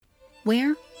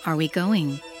Where are we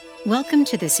going? Welcome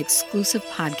to this exclusive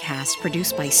podcast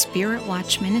produced by Spirit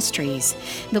Watch Ministries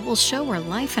that will show where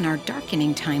life in our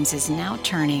darkening times is now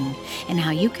turning and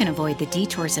how you can avoid the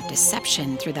detours of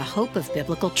deception through the hope of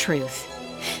biblical truth.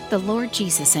 The Lord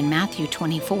Jesus in Matthew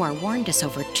 24 warned us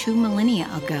over 2 millennia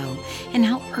ago and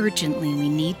how urgently we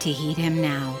need to heed him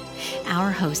now.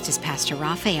 Our host is Pastor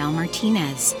Rafael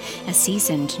Martinez, a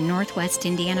seasoned Northwest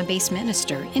Indiana-based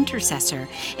minister, intercessor,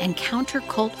 and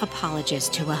counter-cult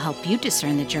apologist who will help you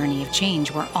discern the journey of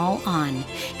change we're all on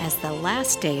as the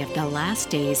last day of the last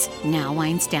days now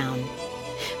winds down.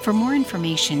 For more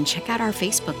information, check out our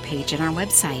Facebook page and our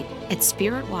website at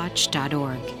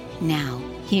spiritwatch.org. Now,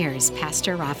 here's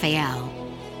Pastor Rafael.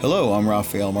 Hello, I'm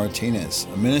Rafael Martinez,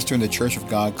 a minister in the Church of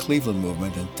God Cleveland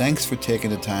movement, and thanks for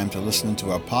taking the time to listen to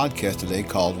our podcast today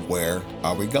called Where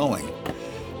Are We Going?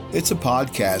 It's a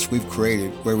podcast we've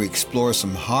created where we explore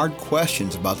some hard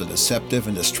questions about the deceptive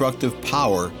and destructive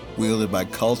power wielded by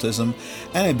cultism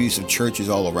and abusive churches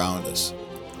all around us.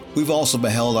 We've also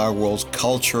beheld our world's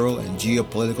cultural and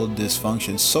geopolitical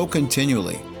dysfunction so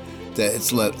continually that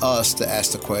it's led us to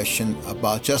ask the question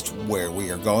about just where we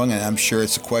are going, and I'm sure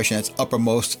it's a question that's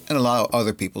uppermost in a lot of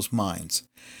other people's minds.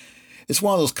 It's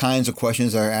one of those kinds of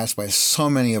questions that are asked by so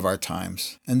many of our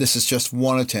times, and this is just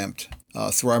one attempt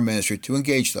through our ministry to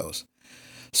engage those.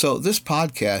 So this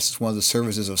podcast is one of the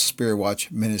services of Spirit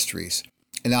Watch Ministries,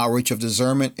 an outreach of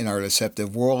discernment in our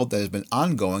deceptive world that has been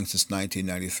ongoing since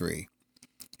 1993.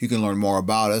 You can learn more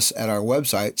about us at our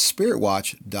website,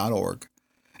 spiritwatch.org.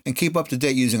 and keep up to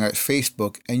date using our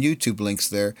Facebook and YouTube links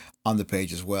there on the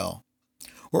page as well.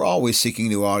 We're always seeking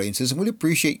new audiences, and we'd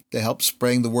appreciate the help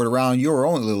spreading the word around your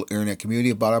own little internet community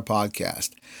about our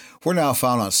podcast. We're now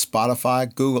found on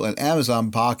Spotify, Google, and Amazon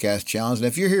podcast channels, and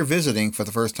if you're here visiting for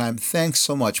the first time, thanks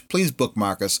so much. Please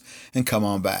bookmark us and come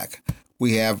on back.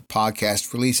 We have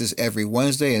podcast releases every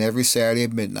Wednesday and every Saturday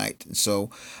at midnight, and so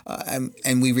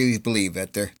and we really believe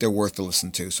that they're worth to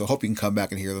listen to. So hope you can come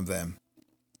back and hear them then.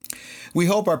 We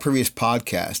hope our previous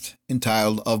podcast,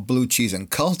 entitled Of Blue Cheese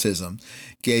and Cultism,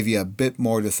 gave you a bit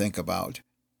more to think about.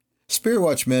 Spirit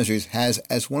Watch Ministries has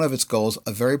as one of its goals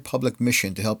a very public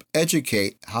mission to help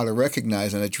educate how to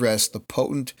recognize and address the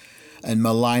potent and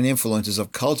malign influences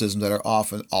of cultism that are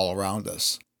often all around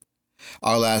us.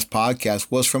 Our last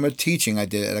podcast was from a teaching I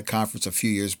did at a conference a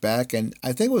few years back, and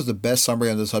I think it was the best summary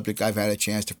on the subject I've had a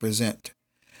chance to present.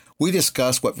 We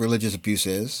discussed what religious abuse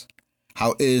is,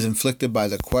 how it is inflicted by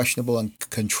the questionable and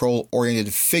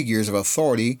control-oriented figures of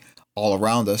authority all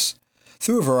around us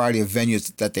through a variety of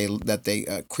venues that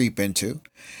they creep into,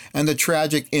 and the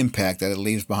tragic impact that it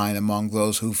leaves behind among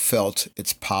those who felt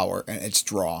its power and its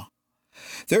draw.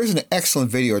 There is an excellent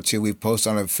video or two we've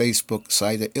posted on our Facebook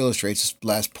site that illustrates this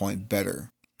last point better.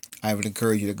 I would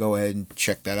encourage you to go ahead and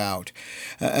check that out.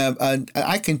 And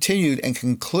I continued and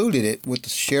concluded it with the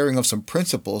sharing of some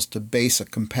principles to base a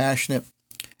compassionate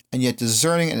and yet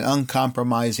discerning and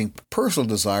uncompromising personal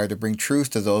desire to bring truth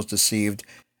to those deceived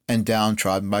and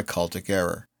downtrodden by cultic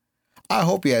error. I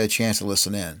hope you had a chance to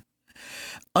listen in.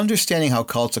 Understanding how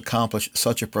cults accomplish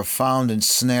such a profound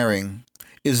ensnaring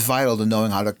is vital to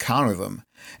knowing how to counter them,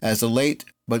 as the late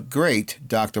but great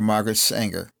Dr. Margaret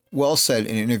Sanger well said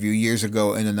in an interview years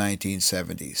ago in the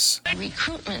 1970s.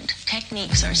 Recruitment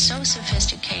techniques are so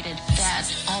sophisticated that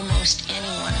almost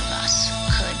any one of us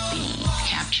could be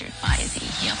captured by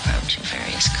the approach of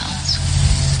various cults.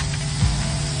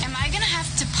 Am I gonna have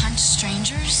to punch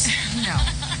strangers? No.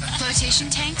 Flotation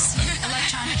tanks?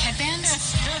 Electronic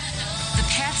headbands? The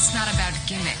path's not about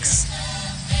gimmicks.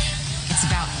 It's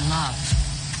about love.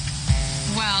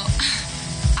 Well,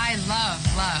 I love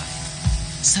love.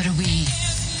 So do we.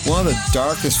 One of the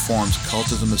darkest forms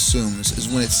cultism assumes is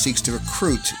when it seeks to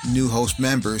recruit new host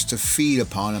members to feed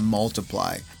upon and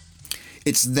multiply.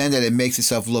 It's then that it makes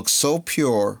itself look so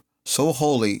pure, so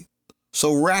holy,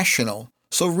 so rational,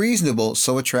 so reasonable,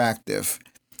 so attractive,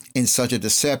 in such a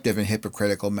deceptive and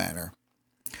hypocritical manner.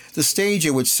 The stage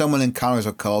at which someone encounters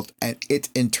a cult and it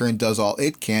in turn does all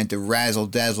it can to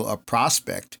razzle-dazzle a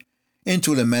prospect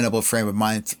into an amenable frame of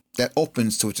mind that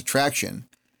opens to its attraction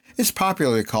is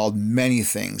popularly called many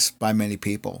things by many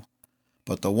people,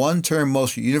 but the one term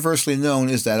most universally known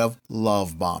is that of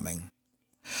love bombing.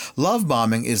 Love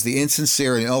bombing is the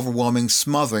insincere and overwhelming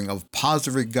smothering of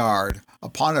positive regard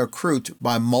upon a recruit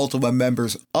by multiple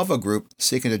members of a group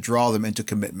seeking to draw them into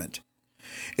commitment.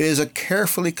 It is a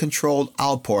carefully controlled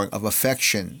outpouring of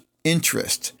affection,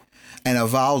 interest, and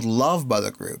avowed love by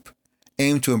the group,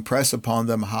 aimed to impress upon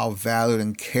them how valued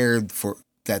and cared for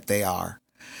that they are,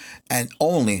 and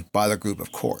only by the group,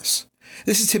 of course.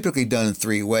 This is typically done in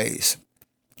 3 ways.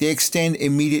 They extend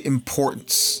immediate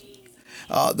importance.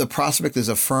 The prospect is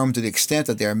affirmed to the extent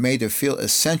that they are made to feel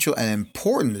essential and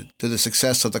important to the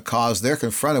success of the cause they're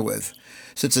confronted with,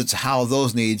 since it's how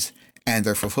those needs and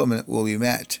their fulfillment will be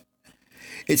met.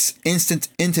 It's instant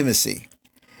intimacy.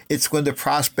 It's when the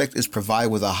prospect is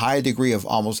provided with a high degree of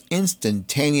almost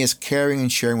instantaneous caring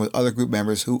and sharing with other group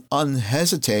members who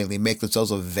unhesitatingly make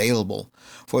themselves available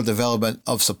for the development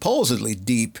of supposedly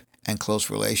deep and close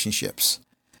relationships.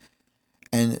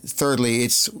 And thirdly,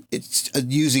 it's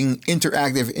using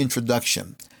interactive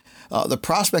introduction. The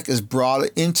prospect is brought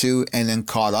into and then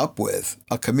caught up with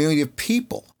a community of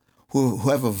people who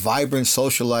have a vibrant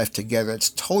social life together. It's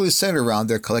totally centered around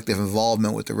their collective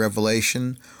involvement with the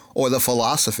revelation or the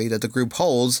philosophy that the group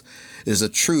holds is a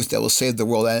truth that will save the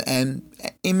world and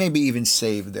maybe even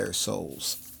save their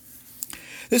souls.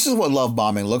 This is what love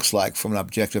bombing looks like from an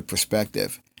objective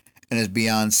perspective, and is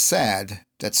beyond sad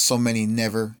that so many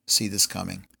never see this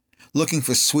coming, looking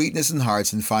for sweetness in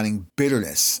hearts and finding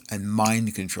bitterness and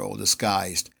mind control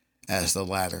disguised as the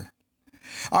latter.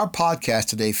 Our podcast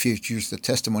today features the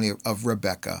testimony of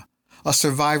Rebecca, a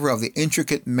survivor of the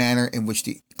intricate manner in which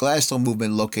the Gladstone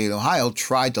movement located in Ohio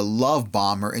tried to love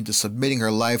bomb her into submitting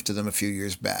her life to them a few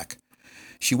years back.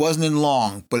 She wasn't in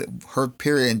long, but her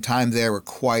period in time there were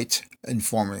quite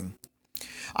informative.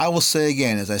 I will say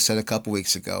again, as I said a couple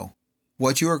weeks ago,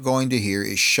 what you are going to hear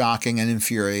is shocking and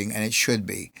infuriating, and it should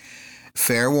be.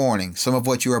 Fair warning, some of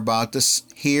what you are about to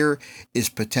hear is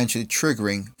potentially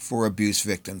triggering for abuse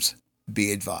victims.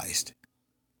 Be advised.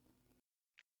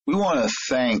 We want to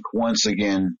thank once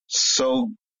again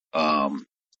so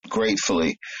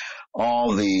gratefully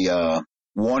all the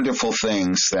wonderful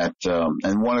things that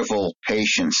and wonderful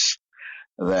patience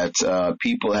that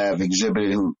people have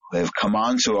exhibited who have come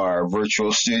onto our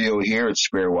virtual studio here at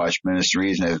Spirit Watch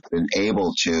Ministries and have been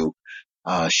able to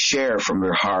share from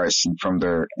their hearts and from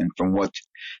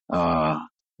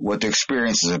what their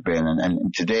experiences have been.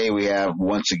 And today we have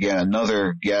once again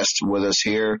another guest with us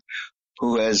here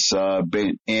who has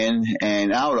been in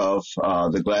and out of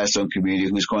the Gladstone community,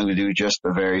 who's going to do just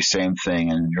the very same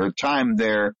thing. And her time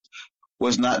there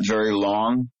was not very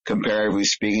long, comparatively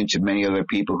speaking to many other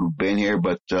people who've been here,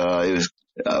 but it was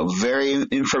very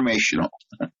informational,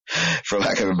 for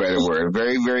lack of a better word,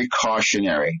 very, very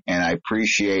cautionary. And I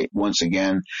appreciate once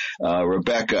again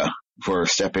Rebecca for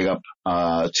stepping up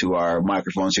to our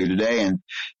microphones here today. And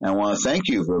I want to thank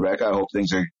you, Rebecca. I hope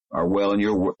things are well in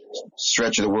your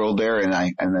stretch of the world there. And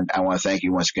I want to thank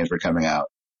you once again for coming out.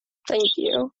 Thank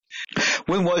you.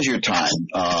 When was your time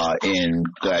in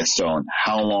Gladstone?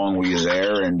 How long were you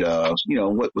there? And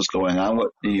what was going on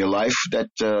in your life that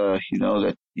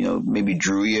maybe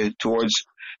drew you towards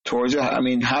it? I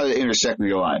mean, how did it intersect with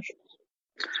your life?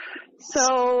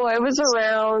 So it was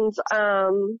around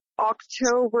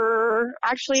October,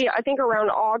 actually I think around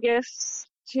August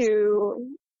to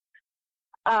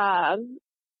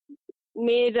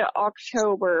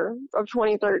mid-October of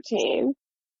 2013.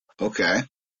 Okay.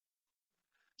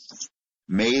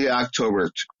 May to October,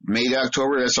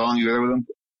 that's how long you were there with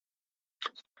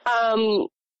them?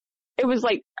 It was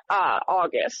like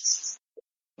August.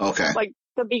 Okay. Like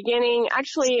the beginning,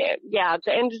 actually, yeah,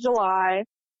 the end of July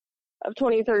of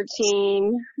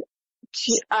 2013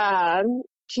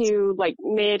 to like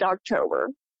mid-October.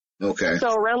 Okay.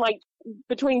 So around like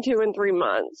between 2 and 3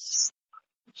 months.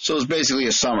 So it's basically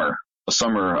a summer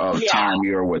of time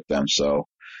you were with them. So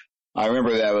I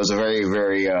remember that was a very,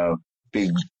 very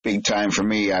big time for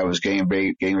me. I was getting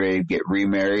ready to get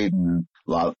remarried, and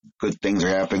a lot of good things are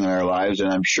happening in our lives.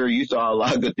 And I'm sure you thought a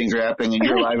lot of good things are happening in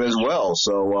your life as well.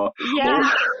 So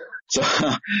yeah. So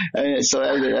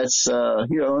that's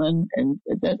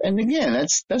and again,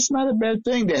 that's not a bad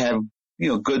thing to have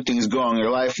good things going in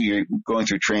your life. You're going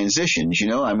through transitions.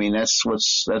 I mean that's what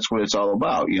it's all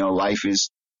about.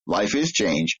 Life is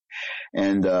change.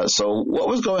 And so what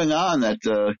was going on that,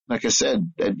 like I said,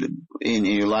 in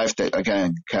your life that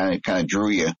kind of drew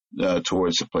you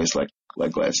towards a place like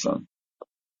Gladstone?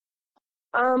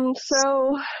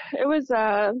 So it was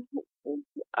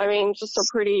just a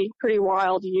pretty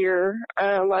was year.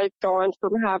 I'd gone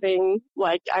from having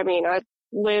I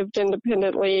lived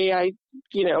independently. I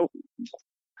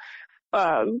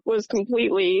was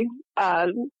completely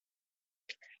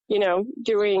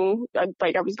doing, I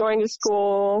was going to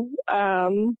school,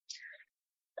 and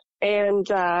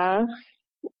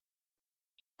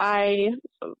I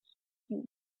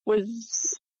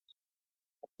was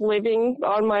living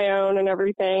on my own and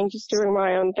everything, just doing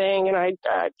my own thing, and I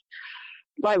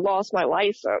lost my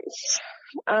license.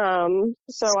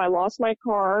 So I lost my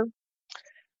car,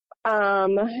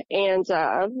 and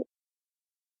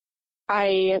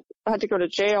I had to go to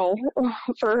jail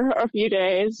for a few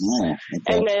days. Oh, okay.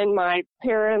 And then my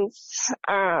parents,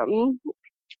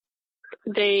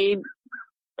 they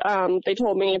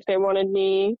told me if they wanted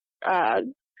me,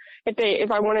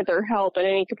 if I wanted their help in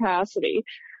any capacity,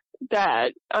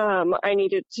 that, I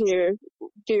needed to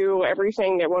do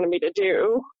everything they wanted me to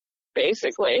do,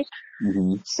 basically.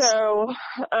 Mm-hmm. So,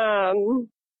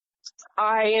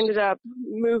 I ended up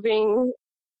moving,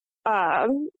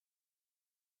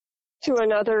 to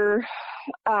another,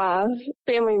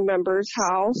 family member's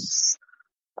house,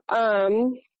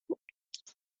 in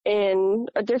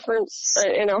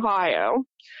Ohio.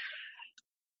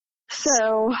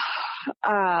 So,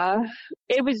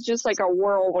 it was just like a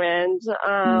whirlwind.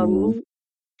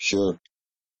 Sure.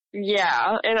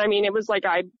 Yeah. And I mean, it was like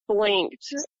I blinked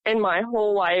in my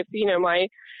whole life,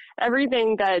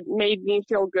 everything that made me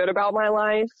feel good about my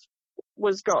life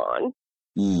was gone.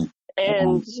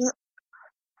 And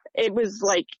it was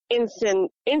like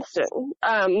instant.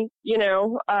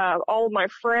 All of my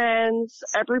friends,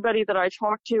 everybody that I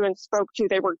talked to and spoke to,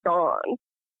 they were gone.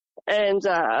 And,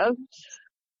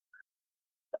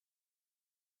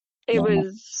 it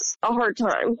was a hard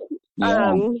time.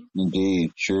 Yeah,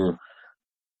 indeed, sure.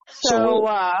 So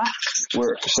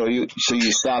you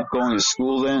stopped going to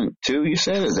school then too? You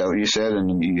said, is that what you said?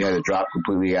 And you had to drop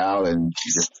completely out, and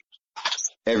just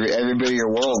every bit of your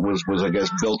world was I guess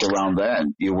built around that.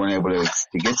 You weren't able to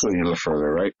get to it any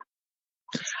further, right?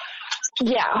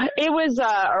 Yeah, it was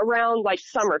around like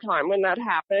summertime when that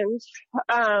happened,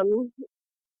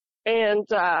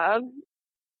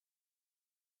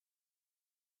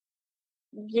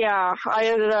 yeah, I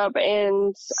ended up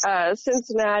in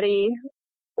Cincinnati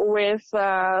with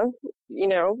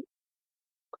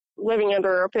living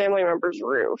under a family member's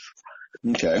roof.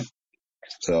 Okay.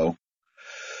 So,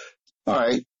 all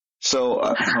right. So,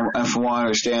 from what I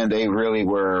understand, they really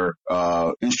were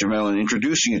instrumental in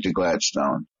introducing you to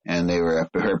Gladstone, and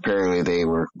apparently they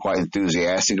were quite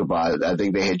enthusiastic about it. I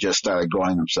think they had just started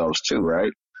going themselves too,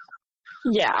 right?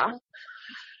 Yeah.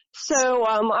 So,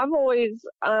 I've always,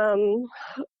 I've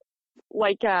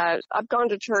gone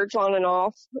to church on and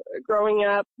off growing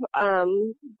up,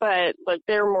 but like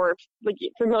they're more like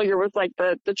familiar with like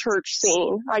the church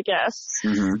scene, I guess.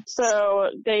 Mm-hmm.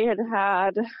 So they had,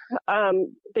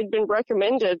 they'd been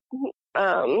recommended,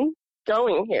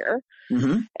 going here.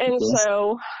 Mm-hmm. And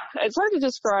so it's hard to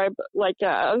describe like,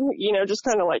 just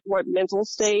kind of like what mental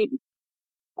state.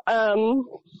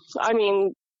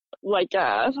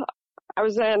 I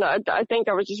was in, I think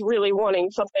I was just really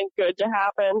wanting something good to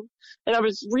happen. And I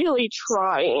was really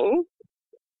trying,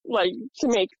 like, to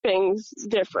make things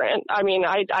different. I mean,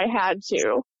 I had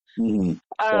to.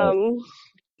 Mm-hmm.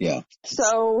 Yeah.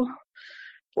 So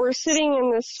we're sitting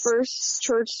in this first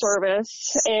church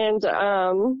service, and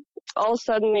all of a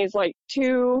sudden these, like,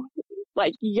 two,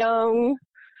 like, young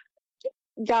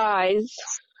guys,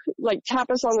 like,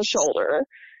 tap us on the shoulder.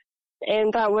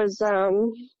 And that was,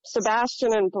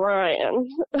 Sebastian and Brian.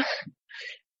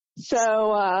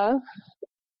 So,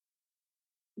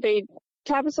 they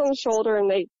tap us on the shoulder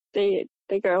and they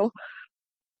go,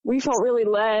 "We felt really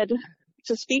led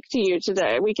to speak to you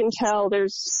today. We can tell we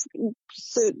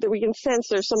can sense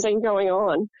there's something going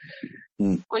on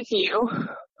with you.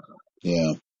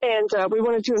 Yeah. And, we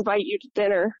wanted to invite you to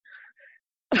dinner."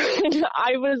 And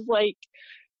I was like,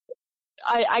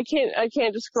 I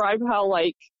can't describe how,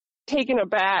 like, taken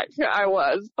aback I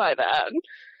was by that.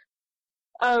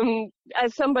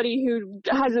 As somebody who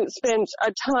hasn't spent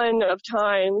a ton of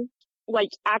time, like,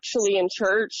 actually in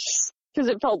church, because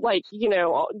it felt like,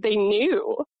 they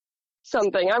knew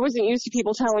something. I wasn't used to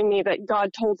people telling me that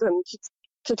God told them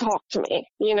to talk to me,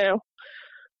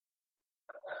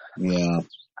 Yeah.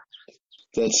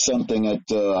 That's something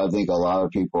that I think a lot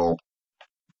of people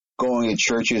going to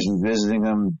churches and visiting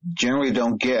them generally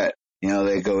don't get.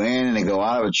 They go in and they go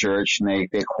out of a church, and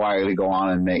they quietly go on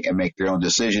and make their own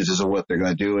decisions as to what they're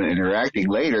going to do and interacting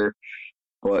later.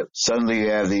 But suddenly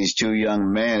you have these two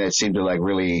young men that seem to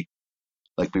really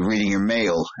be reading your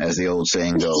mail, as the old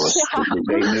saying goes.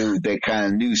 They kind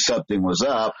of knew something was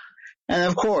up, and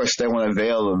of course they want to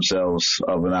avail themselves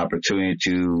of an opportunity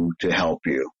to help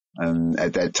you. And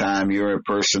at that time, you're a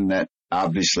person that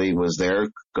obviously was there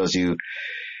because you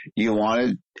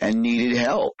wanted and needed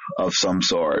help of some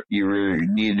sort. You were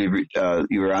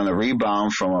on the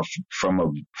rebound from a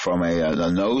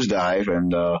nosedive,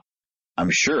 and I'm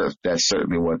sure that's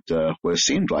certainly what it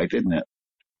seemed like, didn't it?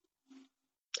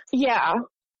 Yeah.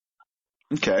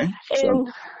 Okay.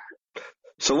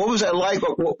 So what was that like?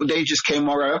 What, they just came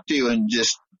right up to you and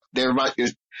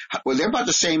were they about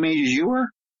the same age as you were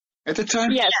at the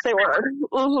time? Yes, they were.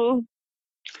 Mm-hmm.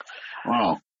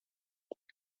 Wow.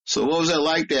 So what was it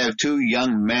like to have two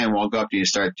young men walk up to you and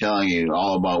start telling you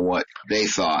all about what they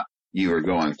thought you were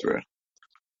going through?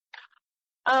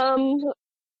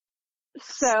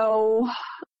 So,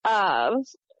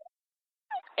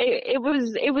 it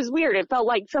was weird. It felt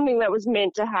like something that was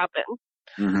meant to happen.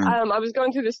 Mm-hmm. I was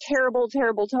going through this terrible,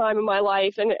 terrible time in my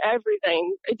life, and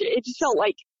everything, it just felt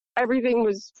like everything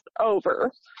was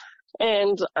over.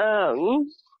 And,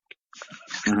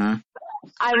 Mm-hmm.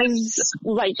 I was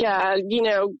like,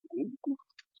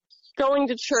 going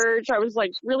to church. I was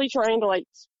like really trying to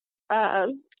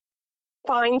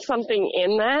find something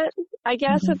in that, I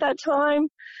guess, at that time.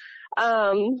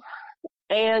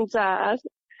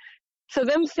 So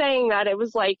them saying that, it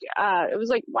was like,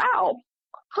 wow,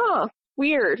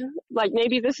 weird. Like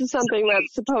maybe this is something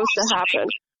that's supposed to happen.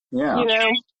 Yeah. You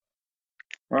know?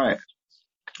 Right.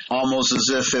 Almost as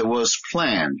if it was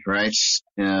planned, right?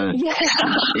 Yeah.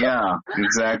 Yeah,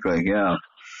 exactly. Yeah.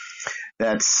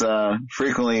 That's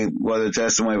frequently what the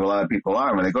testimony of a lot of people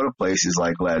are. When they go to places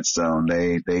like Gladstone,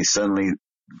 they suddenly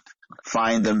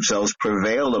find themselves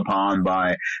prevailed upon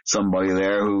by somebody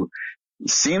there who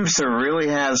seems to really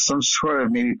have some sort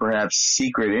of maybe perhaps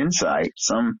secret insight,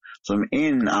 some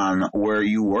in on where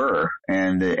you were,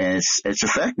 and it's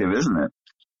effective, isn't it?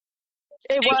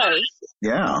 It was.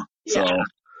 Yeah.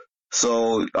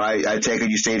 So I take it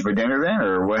you stayed for dinner then,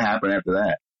 or what happened after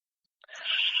that?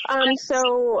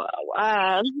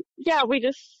 We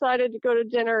decided to go to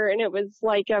dinner, and it was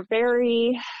like a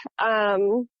very,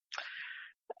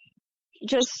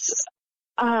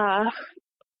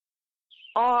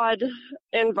 odd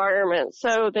environment.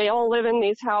 So they all live in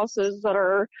these houses that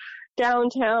are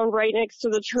downtown right next to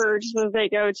the church that they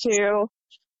go to.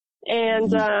 And,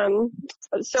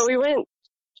 so we went,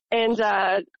 and,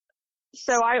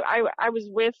 so I was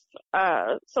with,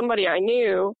 somebody I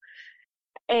knew,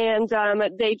 and,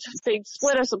 they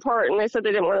split us apart, and they said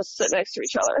they didn't want us to sit next to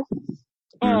each other.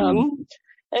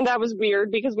 And that was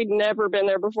weird because we'd never been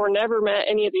there before, never met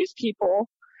any of these people.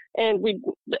 And it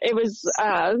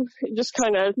just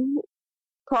kind of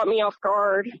caught me off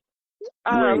guard.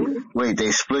 Wait,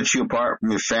 they split you apart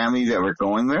from your family that were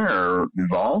going there or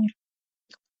involved?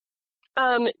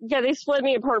 Yeah, they split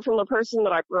me apart from the person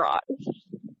that I brought.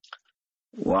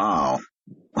 Wow.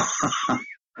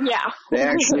 Yeah. They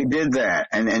actually did that.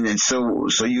 And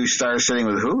so you started sitting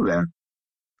with who then?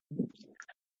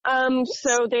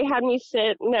 So they had me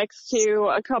sit next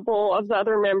to a couple of the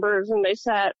other members, and they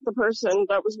sat the person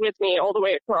that was with me all the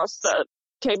way across the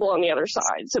table on the other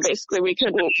side. So basically we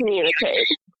couldn't communicate.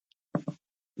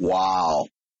 Wow.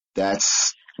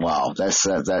 That's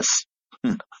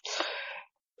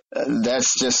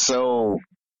just so,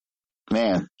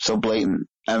 man, so blatant.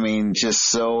 I mean, just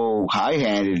so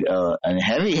high-handed and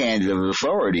heavy-handed of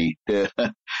authority to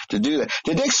do that.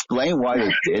 Did they explain why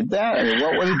they did that? I mean,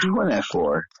 what were they doing that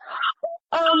for?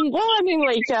 Well, I mean,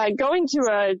 going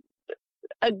to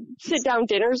a sit-down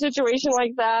dinner situation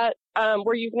like that,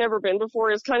 where you've never been before,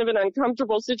 is kind of an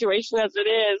uncomfortable situation as it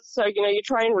is. So, you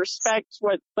try and respect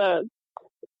what the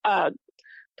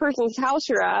person's house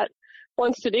you're at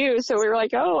wants to do. So we were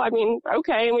like, oh, I mean,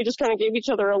 okay. And we just kind of gave each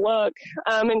other a look.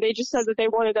 And they just said that they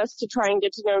wanted us to try and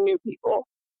get to know new people.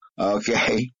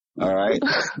 Okay. All right.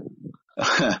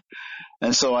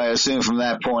 And so I assume from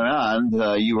that point on,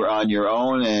 you were on your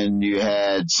own and you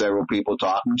had several people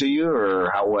talking to you,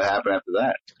 or what happened after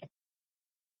that?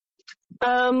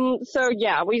 So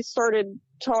yeah, we started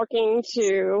talking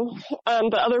to,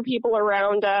 the other people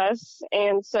around us.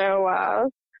 And so,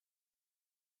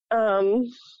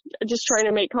 just trying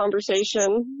to make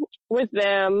conversation with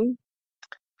them.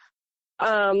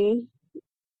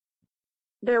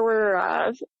 There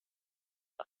were,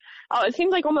 it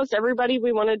seemed like almost everybody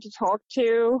we wanted to talk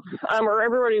to, or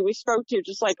everybody we spoke to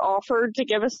just offered to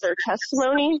give us their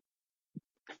testimony.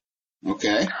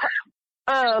 Okay.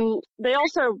 They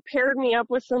also paired me up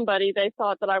with somebody they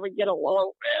thought that I would get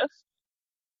along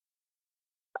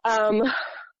with.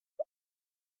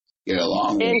 Get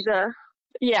along with? And,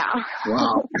 yeah.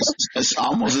 Wow. It's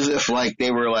almost as if they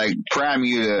were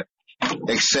priming you to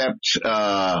accept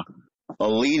a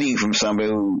leading from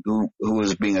somebody who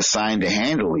was being assigned to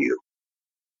handle you.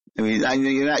 I mean,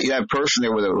 you're not a person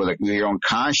there with your own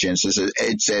conscience. It's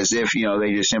as if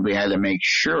they just simply had to make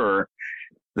sure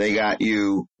they got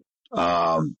you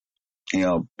properly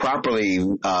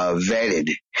vetted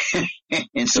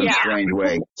in some strange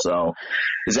way. So,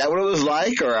 is that what it was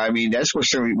like? Or, I mean, that's what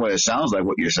it sounds like.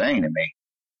 What you're saying to me.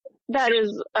 That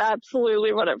is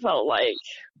absolutely what it felt like.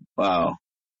 Wow.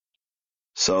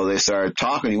 So they started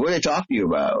talking to you. What did they talk to you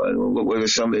about? What are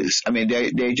some? I mean,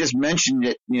 they just mentioned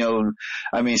it.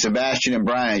 I mean, Sebastian and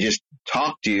Brian just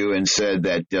talked to you and said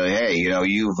that, hey,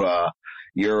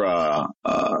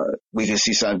 we can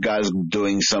see God's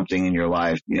doing something in your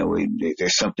life.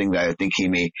 There's something that I think He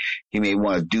may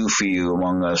want to do for you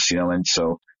among us. And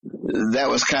so that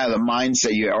was kind of the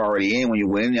mindset you're already in when you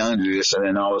went in under this, and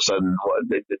then all of a sudden,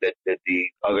 did the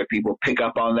other people pick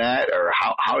up on that, or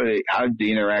how did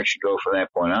the interaction go from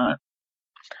that point on?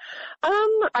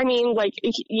 I mean, like,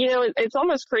 it's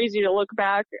almost crazy to look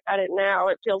back at it now.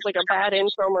 It feels like a bad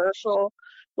infomercial,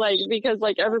 like, because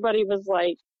like everybody was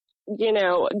like,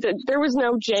 there was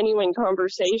no genuine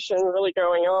conversation really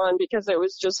going on, because it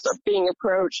was just being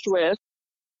approached with,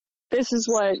 this is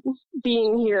what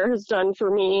being here has done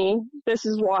for me. This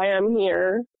is why I'm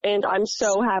here, and I'm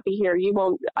so happy here.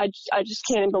 I just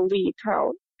can't believe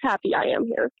how happy I am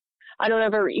here. I don't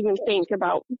ever even think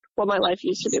about what my life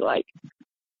used to be like.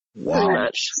 Wow. Pretty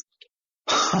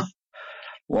much.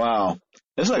 Wow.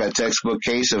 It's like a textbook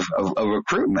case of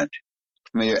recruitment.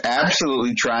 I mean, they're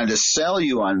absolutely trying to sell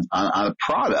you on a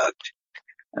product.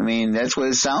 I mean, that's what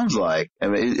it sounds like. I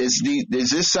mean, is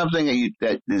this something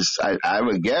that is, I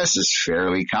would guess, is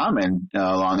fairly common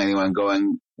along anyone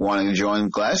wanting to join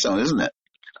Gladstone, isn't it?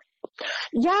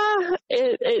 Yeah,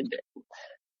 it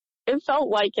felt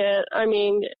like it. I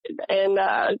mean, and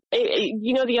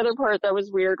the other part that was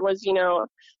weird was,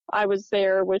 I was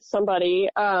there with somebody,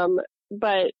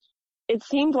 but it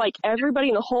seemed like everybody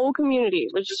in the whole community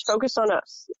was just focused on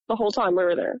us the whole time we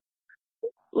were there.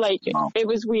 Like, wow. It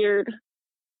was weird.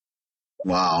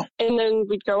 Wow. And then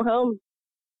we'd go home.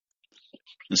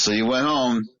 So you went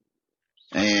home,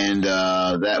 and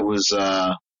that was,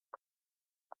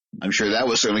 I'm sure that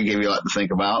was certainly gave you a lot to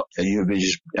think about. And you've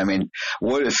been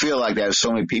what did it feel like to have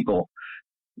so many people,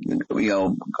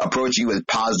 approaching you with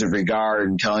positive regard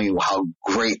and telling you how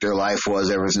great their life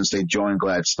was ever since they joined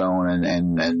Gladstone?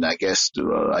 And I guess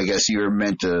you were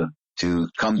meant to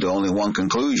come to only one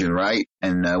conclusion, right?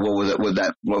 And what was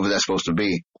that supposed to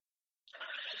be?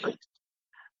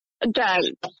 That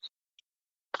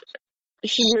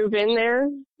she'd move in there,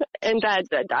 and that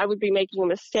I would be making a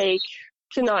mistake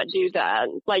to not do that.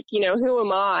 Like, who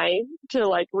am I to,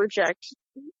 like, reject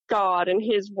God and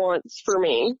His wants for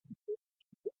me?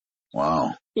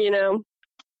 Wow.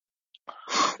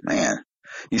 Man,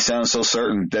 you sound so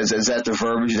certain. Is that the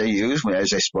verbiage they use as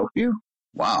they spoke to you?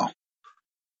 Wow.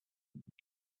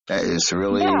 That is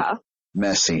really... Yeah.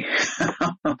 Messy.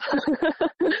 That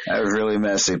was really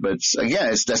messy, but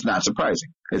again, that's not surprising.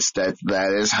 It's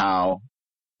that is how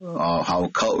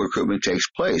cult recruitment takes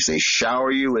place. They shower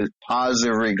you with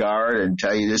positive regard and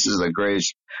tell you this is the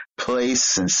greatest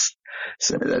place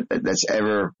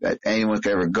that anyone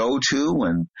could ever go to,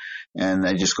 and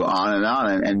they just go on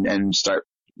and start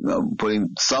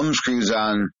putting thumb screws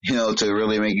on, to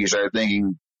really make you start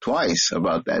thinking twice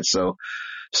about that.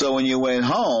 So when you went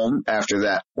home after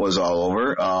that was all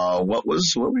over, what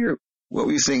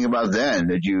were you thinking about then?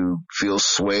 Did you feel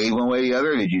swayed one way or the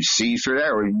other? Did you see through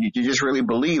that, or did you just really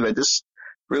believe that this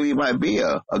really might be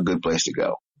a good place to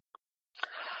go?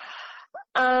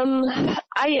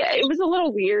 It was a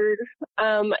little weird.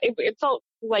 It felt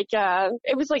like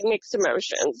it was like mixed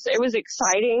emotions. It was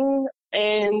exciting,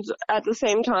 and at the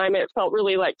same time, it felt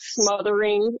really like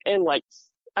smothering and like,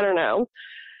 I don't know.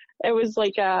 It was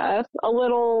like a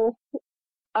little,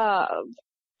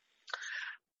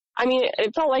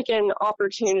 it felt like an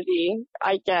opportunity,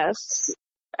 I guess,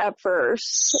 at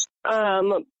first.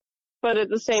 But at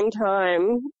the same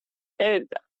time, it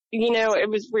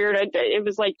was weird. It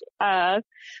was like,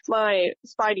 my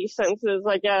spidey senses,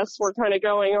 I guess, were kind of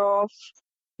going off.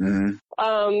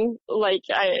 Mm-hmm. Like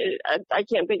I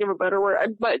can't think of a better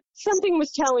word, but something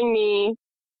was telling me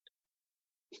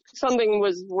something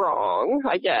was wrong,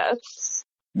 I guess.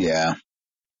 Yeah.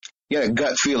 You had a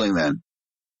gut feeling then.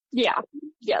 Yeah,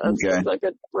 that's a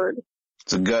good word.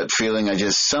 It's a gut feeling.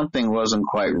 Something wasn't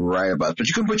quite right about it, but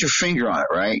you couldn't put your finger on it,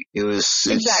 right?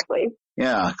 Exactly.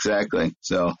 Yeah, exactly.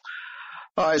 So,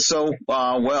 all right. So,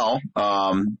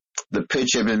 the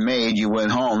pitch had been made. You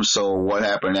went home. So what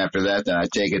happened after that? Then I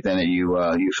take it then that you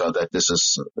felt that this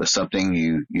is something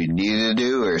you needed to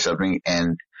do or something.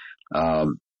 And,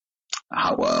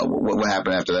 what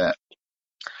happened after that?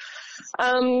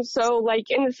 So like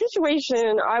in the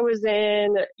situation I was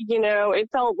in, it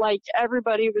felt like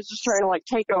everybody was just trying to like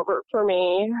take over for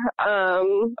me.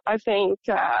 I think,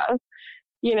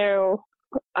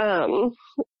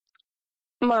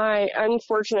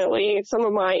 unfortunately, some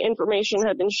of my information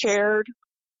had been shared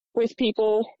with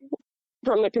people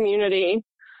from the community.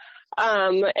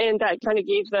 And that kind of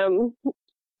gave them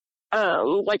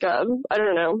like a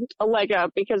leg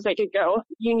up, because they could go,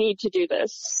 you need to do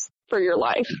this for your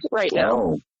life right now.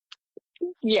 Oh.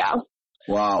 Yeah.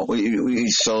 Wow.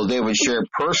 So they would share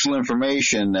personal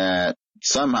information that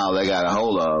somehow they got a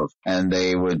hold of, and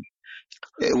it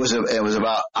was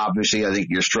about, obviously, I think,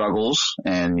 your struggles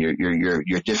and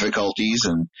your difficulties,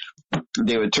 and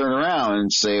they would turn around and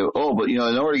say, oh, but in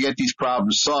order to get these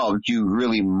problems solved, you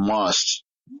really must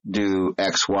do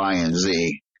X, Y, and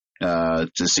Z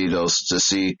to see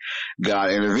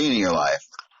God intervene in your life,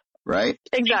 right?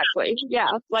 Exactly.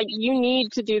 Yeah. Like, you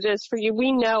need to do this for you.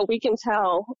 We know, we can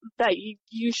tell that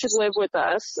you should live with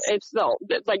us. It's the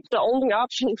only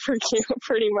option for you,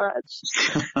 pretty much.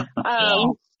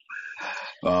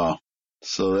 Wow.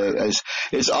 So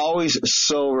it's always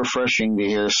so refreshing to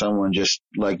hear someone just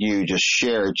like you just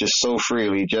share just so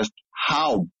freely just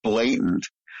how blatant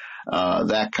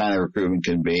that kind of recruitment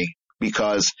can be,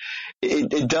 because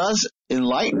it does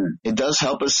enlighten. It does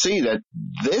help us see that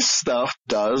this stuff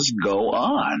does go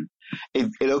on.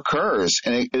 It occurs,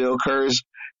 and it occurs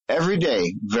every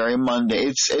day, very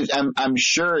mundane. I'm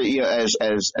sure, as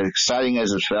exciting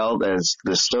as it felt, as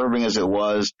disturbing as it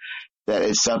was, that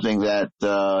it's something that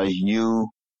you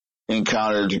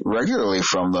encountered regularly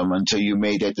from them until you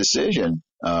made that decision,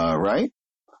 right?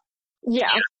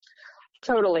 Yeah,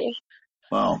 totally.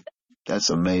 Wow, that's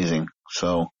amazing.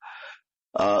 So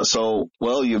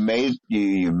you made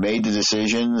the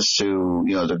decisions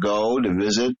to go to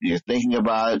visit. You're thinking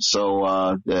about it.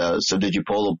 So did you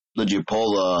pull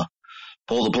the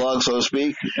plug, so to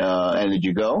speak? And did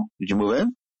you go? Did you move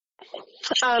in?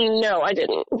 No, I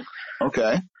didn't.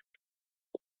 Okay.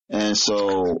 And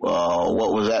so,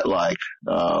 what was that like,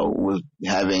 with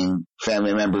having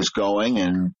family members going?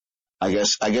 And I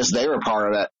guess they were part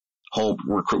of that whole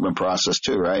recruitment process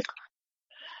too, right?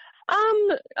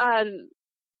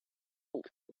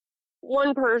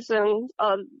 One person,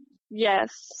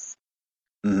 yes.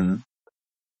 Mm-hmm.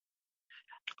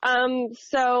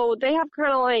 So they have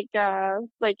kind of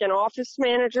like an office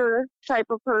manager type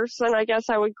of person, I guess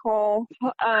I would call.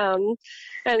 And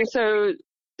so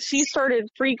she started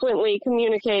frequently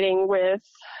communicating with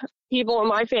people in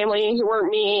my family who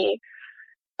weren't me.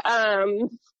 And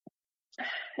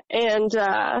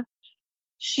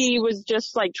she was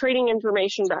just like trading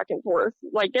information back and forth.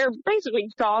 Like, they're basically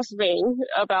gossiping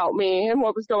about me and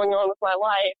what was going on with my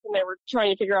life, and they were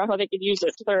trying to figure out how they could use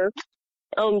it to their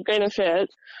own benefit.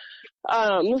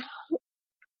 And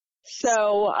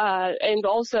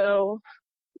also,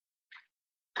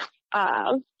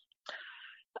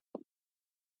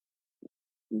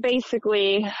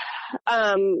 basically,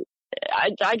 I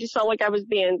just felt like I was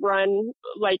being run,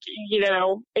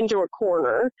 into a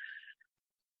corner.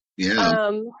 Yeah.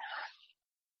 I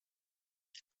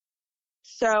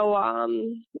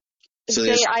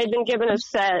had been given a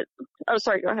set. Oh,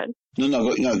 sorry, go ahead.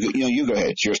 No, you go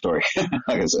ahead. It's your story.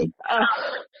 Like I said.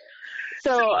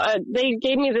 They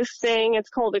gave me this thing. It's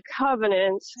called a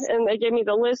covenant, and they gave me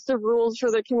the list of rules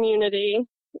for the community.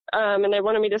 And they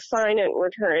wanted me to sign it and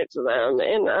return it to them.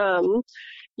 And,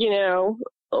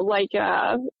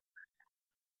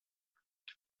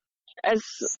 as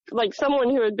like someone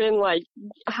who had been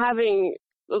having,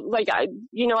 I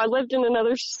lived in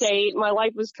another state. My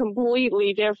life was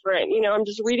completely different. I'm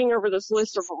just reading over this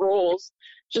list of rules,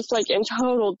 just in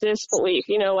total disbelief,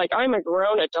 I'm a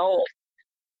grown adult.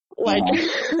 And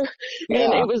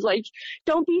it was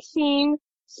don't be seen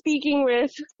speaking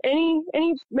with any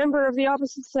member of the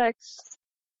opposite sex.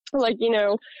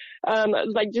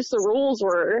 Just the rules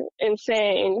were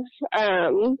insane.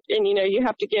 And you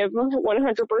have to give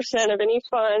 100% of any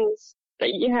funds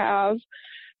that you have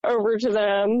over to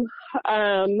them.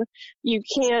 You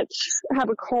can't have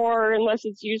a car unless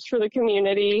it's used for the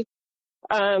community.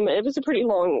 It was a pretty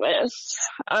long list.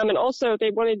 And also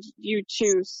they wanted you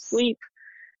to sleep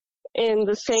in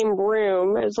the same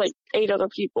room as 8 other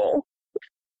people.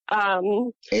 8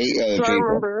 other people. I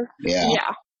remember.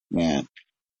 Yeah. Man,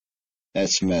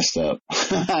 that's messed up.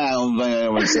 I don't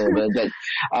want to say that.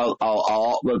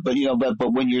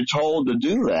 But when you're told to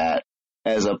do that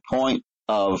as a point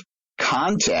of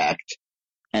contact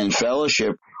and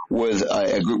fellowship with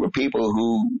a group of people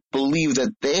who believe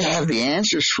that they have the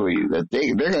answers for you, that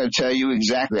they're going to tell you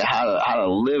exactly how to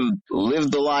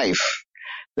live the life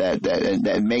that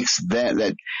makes them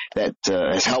that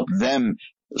has helped them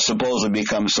supposedly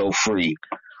become so free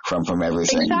from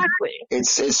everything. Exactly.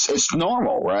 It's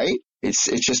normal, right? It's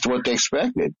just what they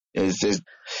expected. And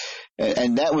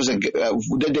that was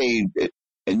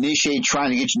initiate trying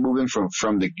to get you moving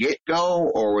from the get-go,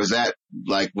 or was that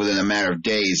like within a matter of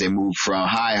days they moved from,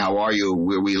 hi, how are you?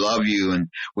 We love you, and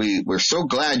we're so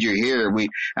glad you're here.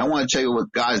 I want to tell you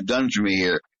what God's done for me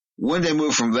here. When did they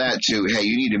move from that to, hey,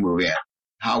 you need to move in?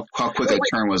 How quick a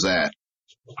turn was that?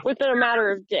 Within a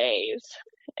matter of days.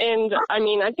 And I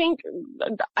mean, I think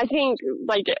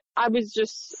like I was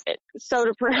just so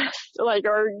depressed, like,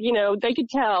 or, you know, they could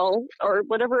tell, or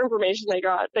whatever information they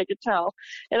got, they could tell.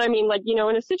 And I mean, like, you know,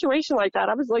 in a situation like that,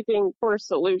 I was looking for a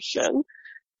solution,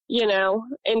 you know,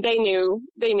 and they knew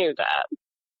that.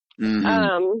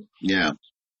 Mm-hmm. Yeah.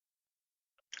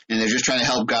 And they're just trying to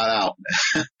help God out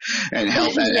and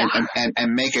help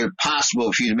and make it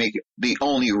possible for you to make the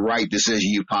only right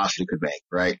decision you possibly could make,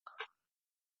 right?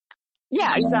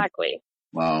 Yeah, exactly.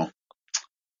 Wow.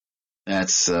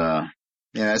 That's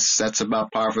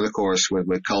about par for the course with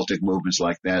cultic movements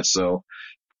like that. So,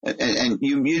 and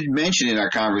you mentioned in our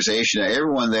conversation that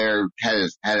everyone there had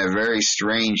a very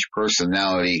strange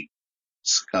personality,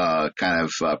 kind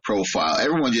of profile.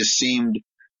 Everyone just seemed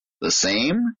the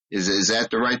same. Is that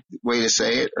the right way to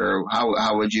say it, or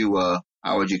how would you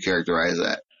characterize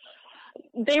that?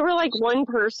 They were like one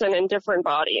person in different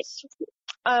bodies.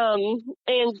 And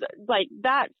like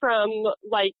that from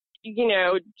like, you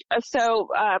know, so,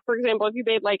 for example, if you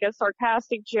made like a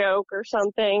sarcastic joke or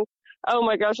something, oh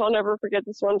my gosh, I'll never forget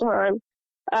this one time.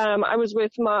 I was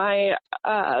with my,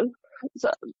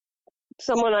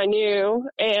 someone I knew,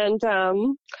 and,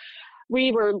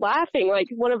 we were laughing, like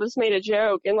one of us made a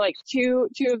joke, and like two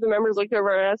of the members looked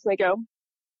over at us and they go,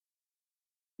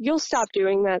 "You'll stop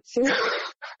doing that soon."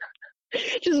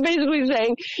 Just basically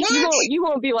saying, you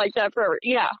won't be like that forever.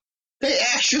 Yeah. They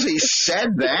actually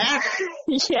said that?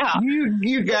 Yeah.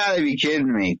 You gotta be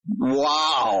kidding me.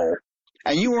 Wow.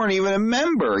 And you weren't even a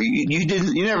member.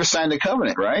 You never signed a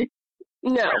covenant, right?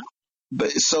 No.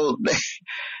 But so,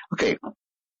 okay.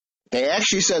 They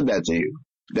actually said that to you,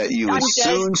 that you would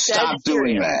soon stop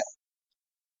doing that.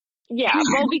 Yeah,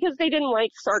 well, because they didn't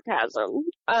like sarcasm,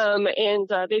 and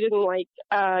they didn't like,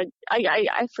 I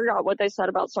forgot what they said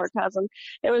about sarcasm.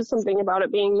 It was something about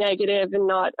it being negative and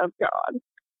not of God.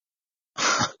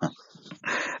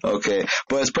 Okay,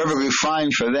 but it's perfectly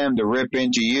fine for them to rip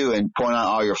into you and point out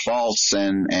all your faults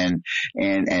and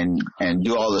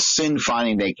do all the sin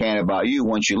finding they can about you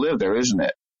once you live there, isn't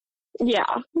it?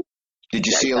 Yeah. Did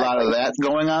you see a lot of that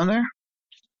going on there?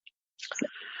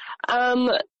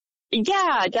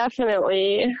 Yeah,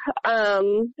 definitely.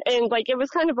 And like it was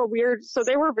kind of a weird, so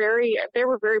they were very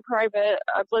private.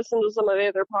 I've listened to some of the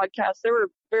other podcasts. They were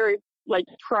very like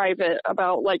private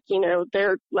about like, you know,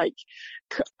 their like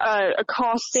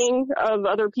accosting of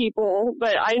other people,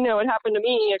 but I know it happened to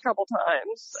me a couple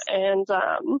times, and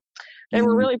they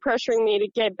were really pressuring me to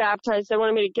get baptized. They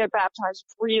wanted me to get baptized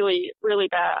really, really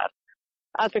bad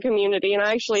at the community, and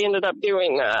I actually ended up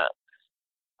doing that.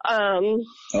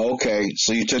 Okay,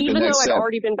 so you took the next step. Even though I'd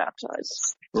already been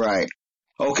baptized. Right.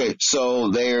 Okay, so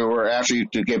they were after you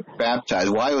to get baptized.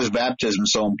 Why was baptism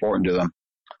so important to them?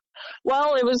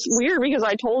 Well, it was weird because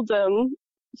I told them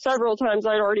several times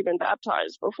I'd already been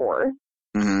baptized before.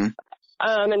 Mm-hmm.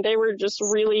 And they were just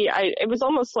really, it was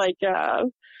almost like,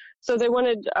 so they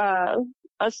wanted,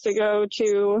 us to go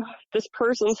to this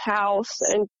person's house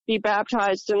and be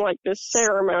baptized in like this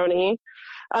ceremony.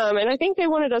 And I think they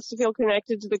wanted us to feel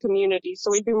connected to the community so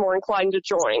we'd be more inclined to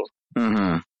join.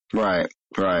 Mm-hmm. Right.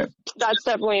 That's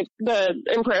definitely the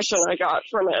impression I got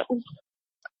from it.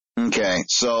 Okay,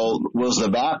 so was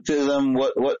the baptism,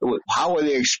 how were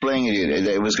they explaining it?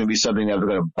 It was going to be something that was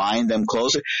going to bind them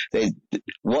closer?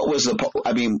 What was the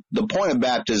point of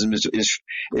baptism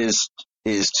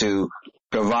is to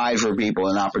provide for people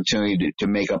an opportunity to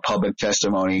make a public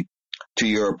testimony to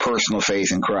your personal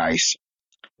faith in Christ.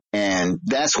 And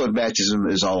that's what baptism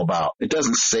is all about. It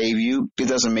doesn't save you. It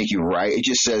doesn't make you right. It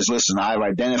just says, listen, I've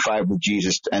identified with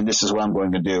Jesus, and this is what I'm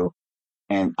going to do.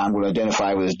 And I'm going to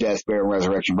identify with his death, burial, and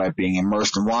resurrection by being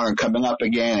immersed in water and coming up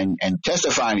again and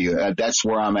testifying to you. That's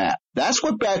where I'm at. That's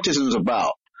what baptism is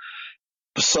about.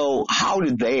 So how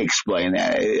did they explain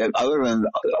that? Other than,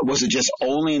 was it just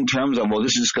only in terms of, well,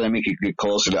 this is going to make you get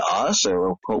closer to us,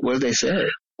 or what did they say?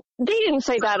 They didn't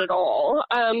say that at all.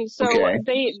 Okay.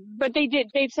 They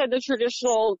said the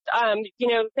traditional,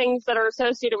 things that are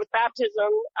associated with baptism.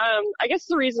 I guess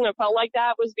the reason it felt like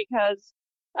that was because,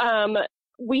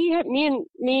 me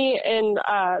and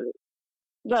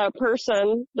the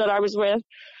person that I was with,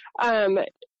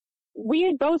 we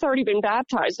had both already been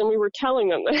baptized, and we were telling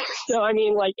them this. So, I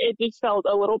mean, like, it just felt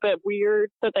a little bit weird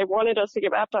that they wanted us to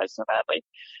get baptized so badly.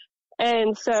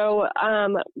 And so,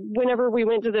 whenever we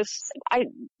went to this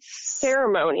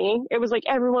ceremony, it was like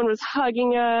everyone was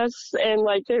hugging us and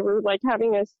like they were like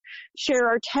having us share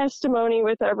our testimony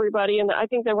with everybody. And I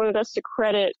think they wanted us to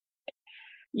credit,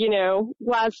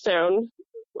 Gladstone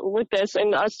with this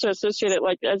and us to associate it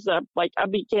like as a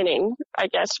beginning, I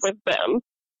guess, with them.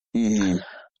 Mm-hmm.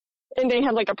 And they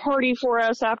had like a party for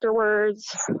us afterwards.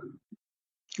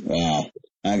 Wow.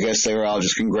 I guess they were all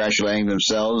just congratulating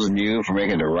themselves and you for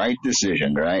making the right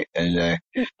decision, right? And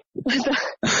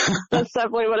that's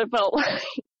definitely what it felt like.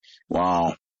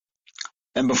 Wow.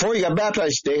 And before you got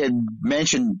baptized, they had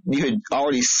mentioned you had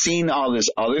already seen all this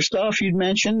other stuff you'd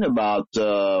mentioned about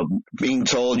being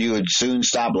told you would soon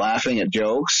stop laughing at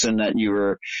jokes and that you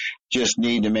were just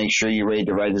need to make sure you made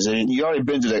the right decision. You already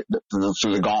been through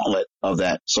the gauntlet of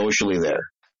that socially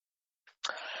there.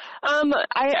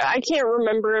 I can't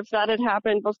remember if that had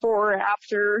happened before or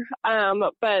after,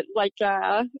 but like,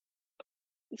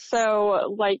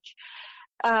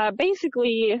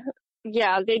 basically,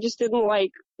 yeah, they just didn't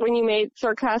like when you made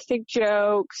sarcastic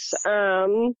jokes.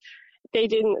 They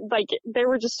didn't like, there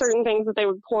were just certain things that they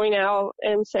would point out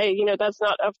and say, that's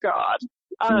not of God.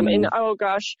 And oh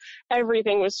gosh,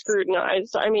 everything was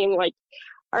scrutinized. I mean, like,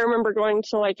 I remember going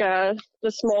to like the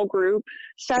small group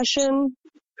session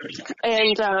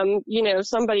and,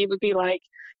 somebody would be like,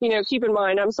 keep in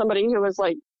mind, I'm somebody who was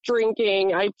like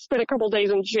drinking. I spent a couple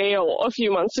days in jail a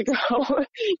few months ago,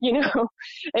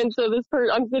 and so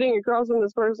I'm sitting across from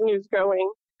this person who's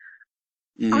going,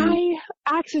 I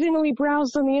accidentally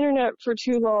browsed on the internet for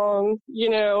too long,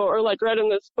 or like read in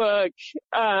this book,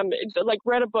 like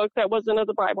read a book that wasn't of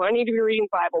the Bible. I need to be reading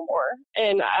the Bible more.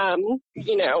 And,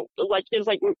 like is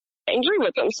like angry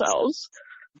with themselves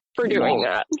for doing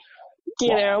that,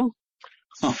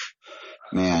 Oh,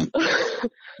 man.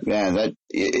 Yeah, that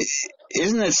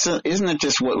isn't it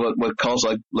just what cults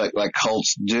like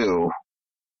cults do?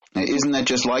 Isn't that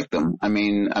just like them? I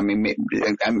mean, I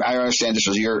understand this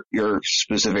was your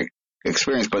specific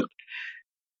experience, but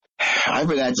I've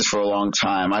been at this for a long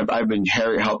time. I've been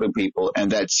helping people,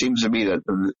 and that seems to be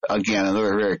again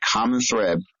another very common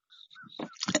thread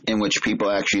in which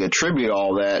people actually attribute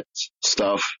all that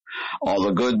stuff, all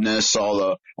the goodness,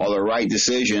 all the right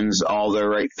decisions, all their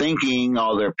right thinking,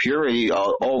 all their purity,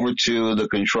 all over to the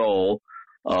control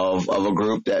of a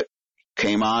group that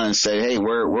came on and said, hey,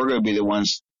 we're going to be the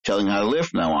ones telling you how to live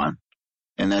from now on.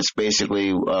 And that's basically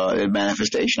a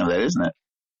manifestation of that, isn't it?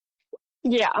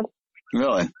 Yeah.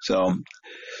 Really? So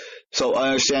I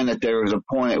understand that there was a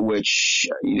point at which,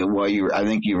 you were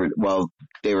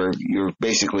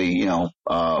basically,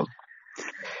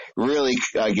 really,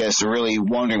 I guess, really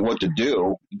wondering what to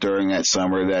do during that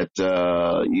summer that,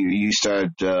 you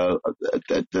started,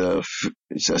 that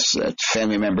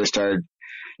family members started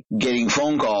getting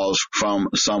phone calls from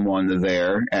someone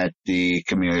there at the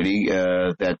community,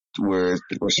 that were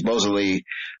supposedly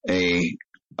a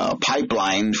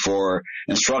pipeline for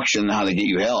instruction on how to get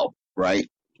you help, right?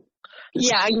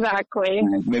 Yeah, exactly.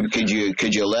 Maybe could you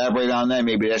elaborate on that?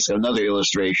 Maybe that's another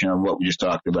illustration of what we just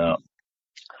talked about.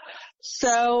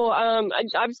 So, I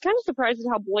was kind of surprised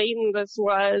at how blatant this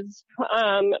was.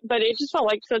 But it just felt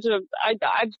like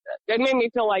it made me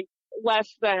feel like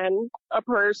less than a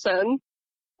person.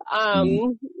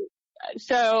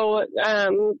 So,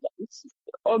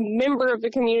 a member of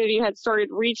the community had started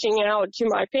reaching out to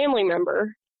my family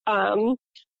member,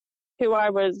 who I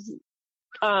was,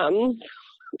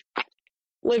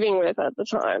 living with at the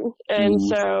time. And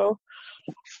so,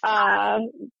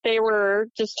 they were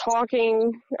just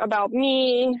talking about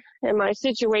me and my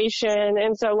situation.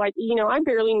 And so like, I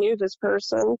barely knew this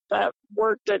person that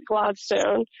worked at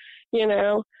Gladstone,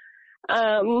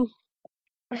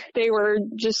 they were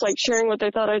just like sharing what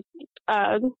they thought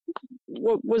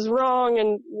was wrong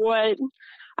and what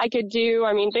I could do.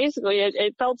 I mean, basically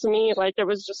it felt to me like it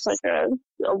was just like a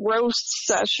roast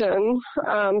session,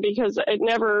 because it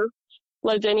never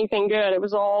led to anything good. It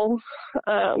was all,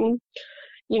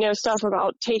 stuff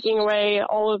about taking away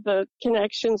all of the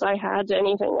connections I had to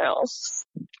anything else.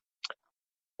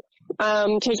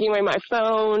 Taking away my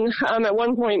phone. At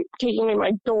one point, taking away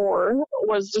my door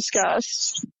was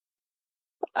discussed.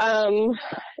 I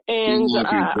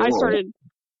started,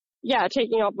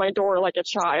 taking off my door like a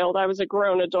child. I was a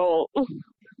grown adult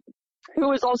who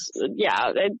was also,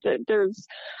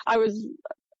 I was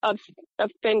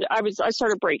offended. I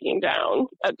started breaking down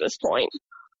at this point.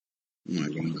 Oh my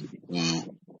God. Wow.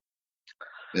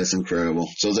 That's incredible.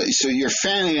 So your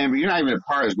family member, you're not even a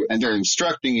part of it, and they're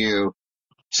instructing you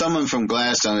someone from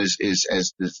Gladstone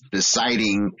is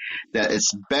deciding that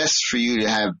it's best for you to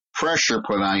have pressure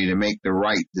put on you to make the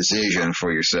right decision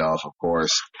for yourself, of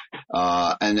course,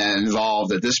 and that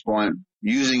involved at this point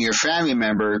using your family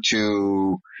member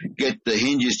to get the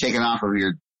hinges taken off of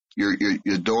your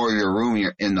door, your room,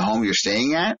 in the home you're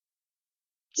staying at.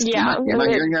 Yeah. Am I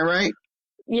hearing that right?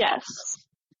 Yes.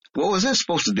 What was that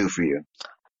supposed to do for you?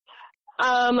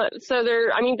 So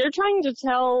they're trying to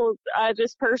tell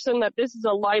this person that this is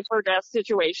a life or death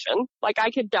situation. Like, I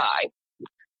could die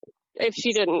if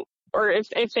she didn't, or if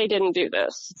they didn't do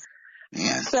this.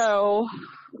 Man. So,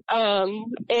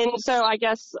 and so I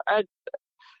guess, I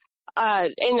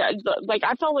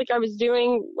felt like I was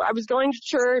going to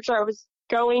church, I was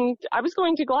going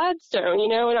to Gladstone,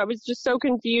 and I was just so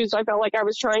confused. I felt like I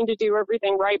was trying to do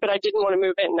everything right, but I didn't want to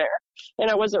move in there,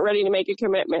 and I wasn't ready to make a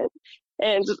commitment.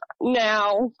 And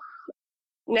now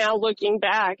looking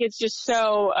back, it's just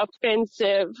so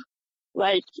offensive,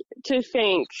 like, to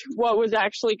think what was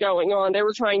actually going on. They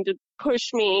were trying to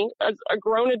push me, as a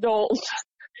grown adult,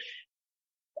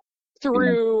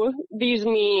 through these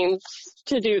means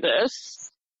to do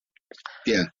this.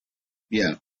 Yeah.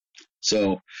 Yeah.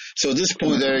 So at this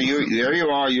point there you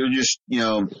are, you're just,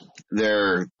 you'd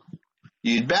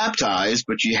baptized,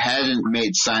 but you hadn't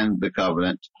signed the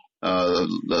covenant,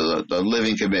 the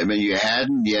living commitment. You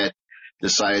hadn't yet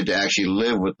decided to actually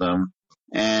live with them.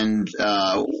 And,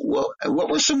 what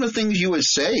were some of the things you would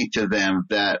say to them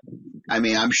that,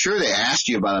 I'm sure they asked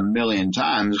you about 1 million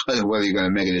times whether you're going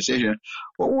to make a decision.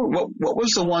 What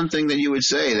was the one thing that you would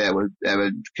say that would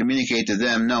communicate to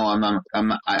them? No,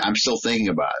 I'm still thinking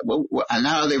about it. And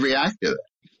how do they react to it?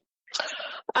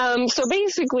 So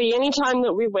basically, anytime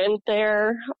that we went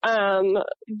there, I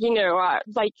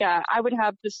would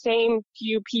have the same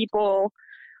few people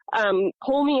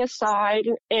pull me aside,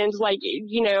 and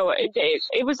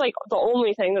it was like the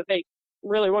only thing that they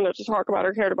really wanted to talk about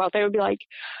or cared about. They would be like,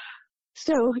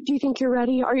 so do you think you're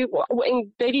ready? Are you?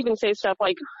 And they'd even say stuff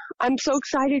like, I'm so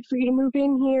excited for you to move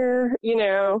in here,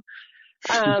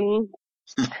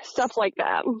 stuff like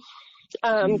that.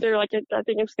 They're like, I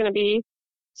think it's going to be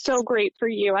so great for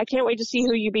you. I can't wait to see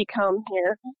who you become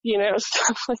here,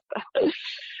 stuff like that.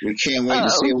 We can't wait to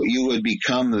see what you would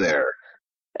become there.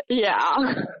 Yeah.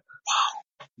 Wow,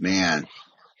 man.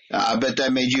 I bet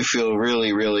that made you feel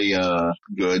really, really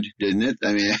good, didn't it?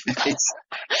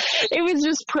 It was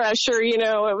just pressure, it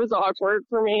was awkward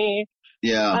for me.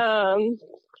 Yeah.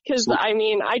 Because,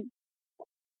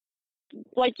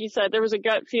 like you said, there was a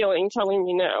gut feeling telling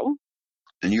me no.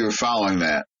 And you were following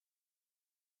that.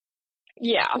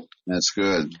 Yeah. That's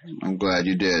good. I'm glad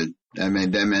you did. That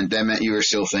meant you were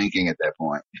still thinking at that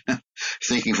point,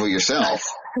 thinking for yourself.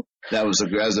 That was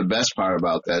the best part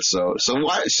about that. So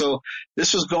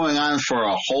this was going on for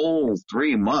a whole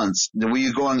 3 months. Were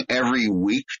you going every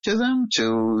week to them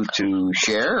to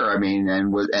share?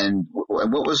 And what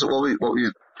was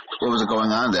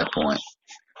going on at that point?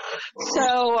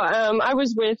 So I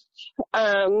was with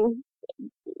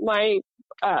my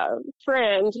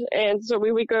friend, and so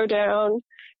we would go down,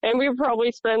 and we would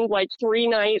probably spend like 3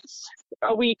 nights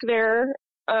a week there.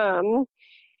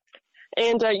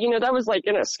 That was like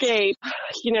an escape,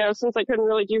 since I couldn't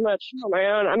really do much on my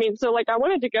own. So like I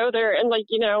wanted to go there, and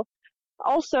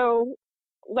also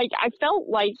like I felt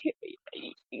like,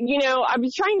 I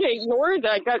was trying to ignore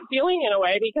that gut feeling in a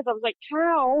way, because I was like,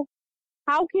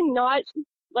 how can not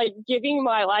like giving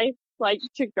my life like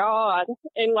to God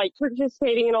and like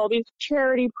participating in all these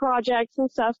charity projects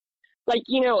and stuff, like,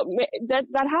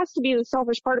 that has to be the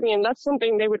selfish part of me. And that's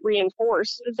something they would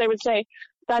reinforce. They would say,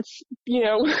 that's,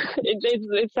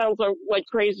 it sounds like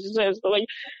crazy to say, but like,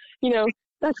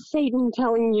 that's Satan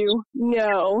telling you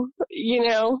no,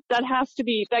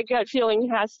 that gut feeling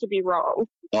has to be wrong.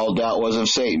 All doubt was of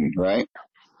Satan, right?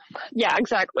 Yeah,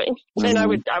 exactly. Mm-hmm. And I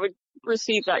would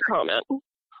receive that comment.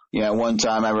 Yeah, one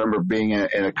time I remember being in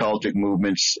occultic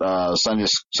movements,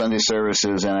 Sunday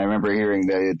services, and I remember hearing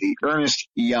that the earnest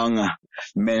young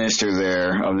minister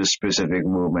there of this specific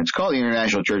movement, it's called the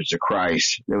International Church of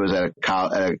Christ. It was at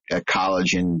a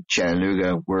college in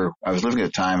Chattanooga where I was living at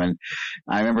the time, and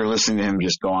I remember listening to him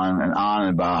just go on and on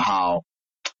about how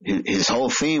his whole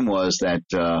theme was that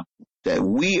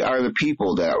we are the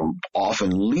people that are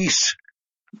often least,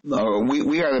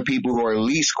 we are the people who are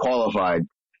least qualified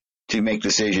to make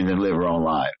decisions and live our own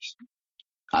lives.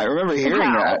 I remember hearing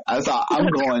that. I thought,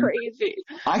 crazy.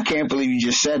 I can't believe you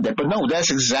just said that. But no, that's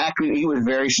exactly, he was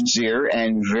very sincere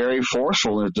and very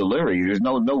forceful in his delivery.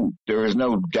 There is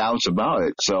no doubts about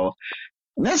it. So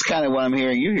that's kind of what I'm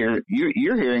hearing you're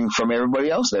hearing from everybody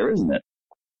else there, isn't it?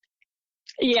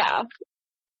 Yeah.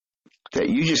 that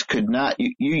you just could not,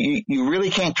 you really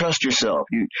can't trust yourself.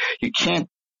 You can't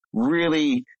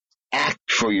really act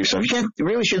for yourself. You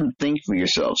really shouldn't think for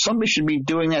yourself. Somebody should be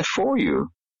doing that for you.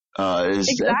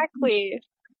 Exactly.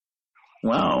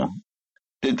 Wow.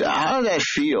 How did that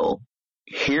feel,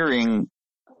 hearing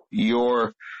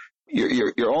your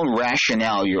own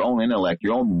rationale, your own intellect,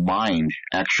 your own mind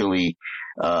actually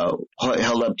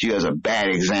held up to you as a bad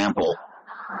example?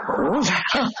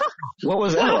 What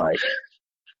was that like?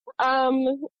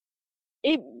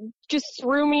 It just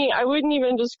threw me. I wouldn't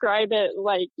even describe it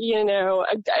like,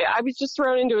 I was just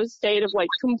thrown into a state of like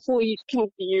complete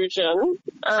confusion.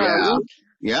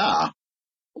 Yeah,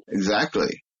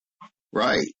 exactly.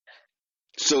 Right.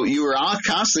 So you were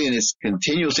constantly in this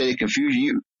continual state of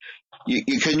confusion.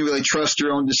 You couldn't really trust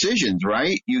your own decisions,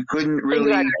 right? You couldn't really,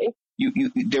 exactly.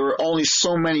 There were only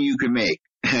so many you could make,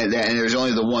 and there's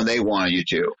only the one they wanted you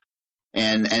to.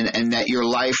 And that your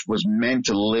life was meant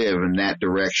to live in that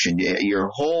direction. Your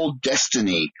whole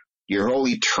destiny, your whole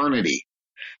eternity,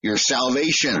 your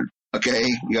salvation, okay?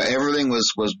 Everything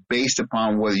was based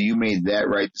upon whether you made that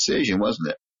right decision, wasn't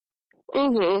it?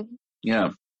 Mm-hmm. Yeah.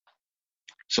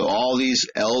 So all these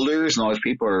elders and all these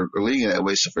people are leading that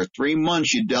way. So for 3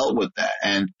 months you dealt with that.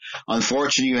 And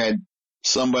unfortunately you had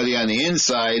somebody on the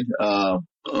inside of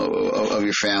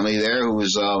your family there who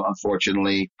was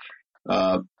unfortunately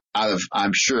out of,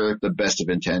 I'm sure, the best of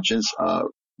intentions,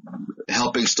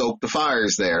 helping stoke the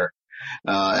fires there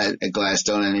at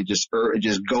Gladstone, and just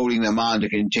goading them on to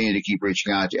continue to keep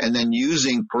reaching out to you, and then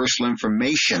using personal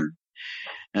information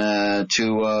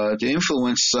to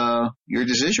influence your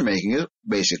decision making,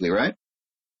 basically, right?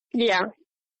 Yeah.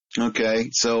 Okay.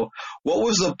 So, what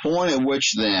was the point at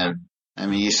which then? I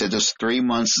mean, you said there's 3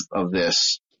 months of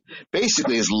this.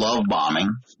 Basically, it's love bombing.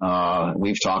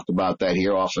 We've talked about that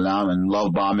here off and on. And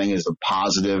love bombing is a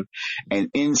positive and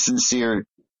insincere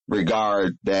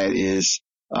regard that is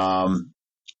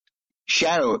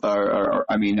showered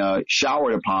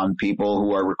upon people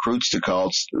who are recruits to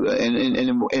cults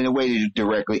in a way to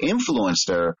directly influence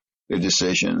their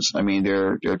decisions. I mean,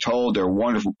 they're told they're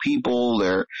wonderful people.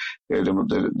 They're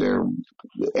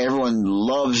everyone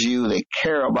loves you. They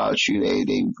care about you.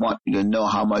 They want you to know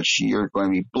how much you're going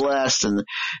to be blessed, and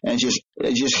just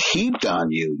heaped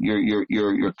on you.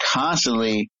 You're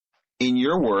constantly, in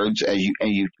your words, a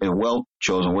well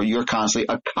chosen word, you're constantly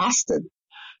accosted.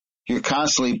 You're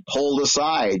constantly pulled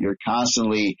aside. You're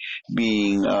constantly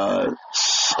being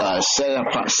set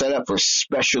up for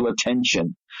special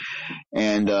attention.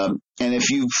 And if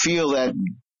you feel that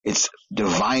it's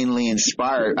divinely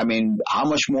inspired, I mean, how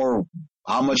much more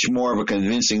of a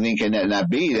convincing thing can that not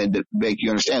be than to make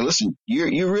you understand? Listen,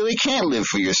 you really can't live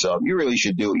for yourself. You really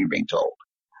should do what you're being told.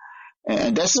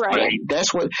 And that's right.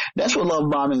 That's what love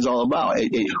bombing is all about.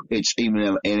 It's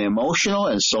even an emotional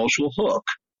and social hook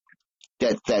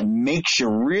that makes you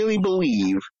really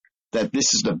believe that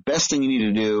this is the best thing you need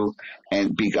to do,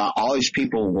 and all these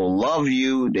people will love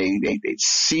you. They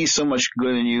see so much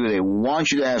good in you. They want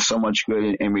you to have so much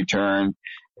good in return.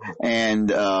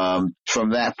 And from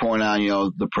that point on,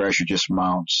 the pressure just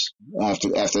mounts. After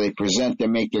they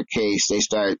make their case, they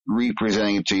start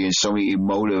representing it to you in so many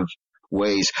emotive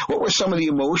ways. What were some of the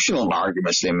emotional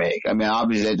arguments they make? I mean,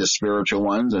 obviously they had the spiritual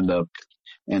ones and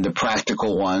the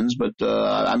practical ones, but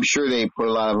I'm sure they put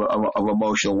a lot of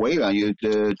emotional weight on you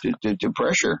to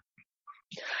pressure.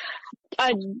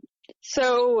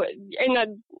 So, and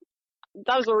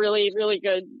that was a really, really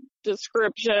good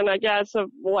description, I guess,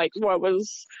 of like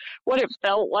what it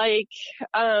felt like.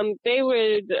 They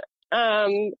would,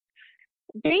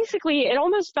 basically, it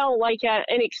almost felt like an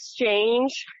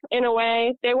exchange in a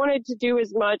way. They wanted to do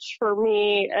as much for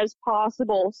me as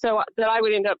possible so that I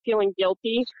would end up feeling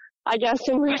guilty, I guess,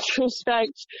 in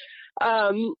retrospect.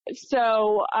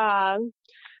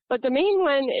 But the main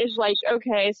one is like,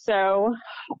 okay, so,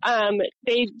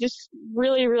 they just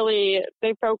really, really,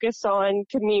 they focus on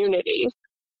community.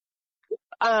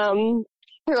 They're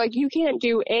like, you can't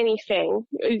do anything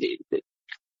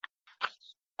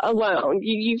alone.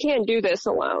 You can't do this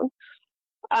alone.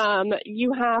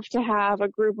 You have to have a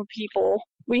group of people.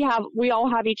 We all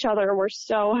have each other, and we're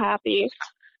so happy,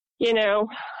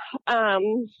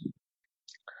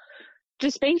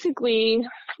 just basically,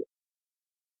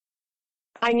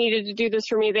 I needed to do this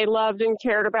for me. They loved and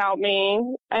cared about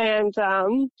me, and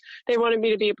they wanted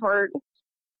me to be a part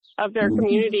of their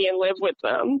community and live with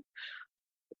them.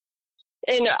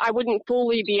 And I wouldn't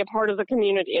fully be a part of the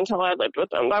community until I lived with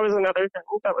them. That was another thing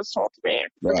that was told to me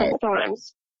a couple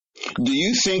times. Do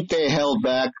you think they held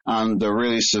back on the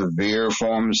really severe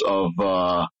forms of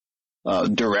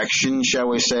direction, shall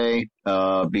we say,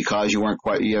 because you weren't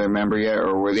quite yet a member yet,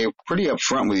 or were they pretty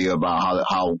upfront with you about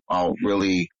how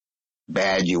really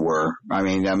bad you were? I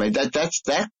mean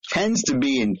that tends to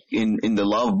be in the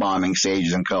love bombing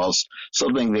stages and calls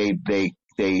something they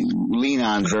lean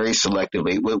on very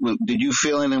selectively. Did you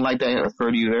feel anything like that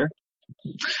occur to you there?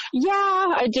 Yeah,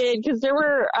 I did, because there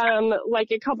were like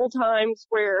a couple times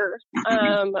where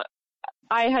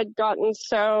I had gotten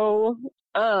so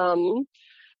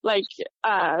I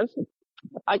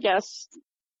guess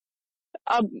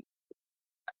I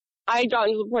had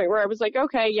gotten to the point where I was like,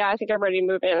 okay, yeah, I think I'm ready to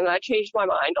move in, and I changed my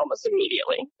mind almost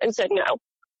immediately and said no.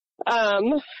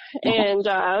 And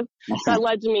that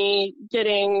led to me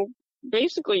getting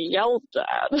basically yelled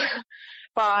at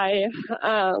by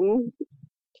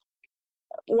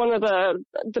one of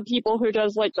the people who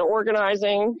does like the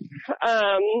organizing.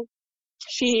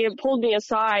 She pulled me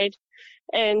aside,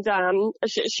 and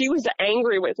she was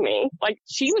angry with me. Like,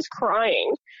 she was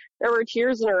crying. There were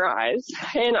tears in her eyes,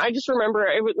 and I just remember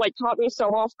it would like caught me so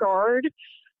off guard,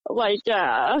 like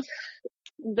that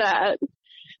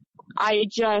I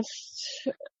just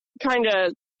kind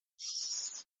of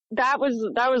that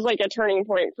was like a turning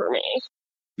point for me.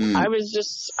 I was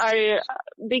just,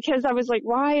 because I was like,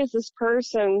 why does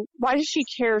she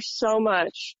care so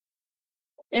much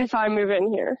if I move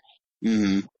in here?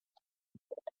 Mm-hmm.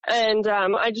 And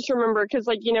I just remember, because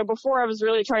like, you know, before I was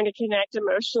really trying to connect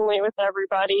emotionally with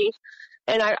everybody,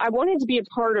 and I wanted to be a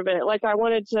part of it. Like, I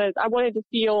wanted to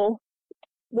feel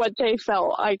what they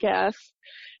felt, I guess.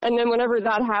 And then whenever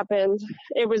that happened,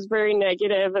 it was very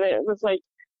negative, and it was like,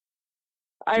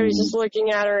 I was just looking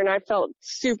at her, and I felt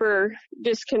super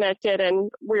disconnected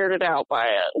and weirded out by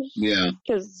it. Yeah.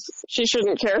 Because she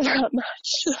shouldn't care that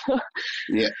much.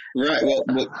 Yeah, right. Well,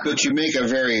 but you make a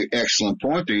very excellent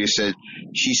point there. You said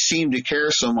she seemed to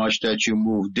care so much that you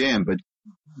moved in,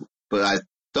 but I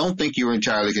don't think you were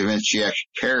entirely convinced she actually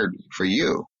cared for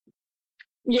you.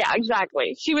 Yeah,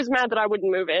 exactly. She was mad that I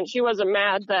wouldn't move in. She wasn't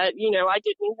mad that, you know, I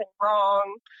did anything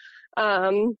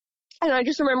wrong. And I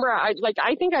just remember, I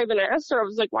think I even asked her, I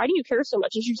was like, why do you care so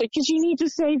much? And she was like, because you need to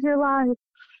save your life.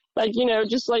 Like, you know,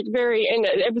 just like and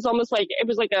it was almost like,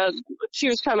 she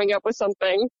was coming up with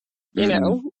something, you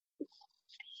know.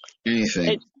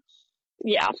 Anything.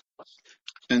 Yeah.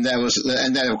 And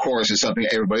that of course is something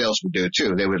everybody else would do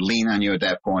too. They would lean on you at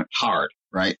that point hard,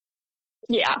 right?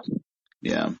 Yeah.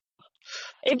 Yeah.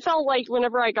 It felt like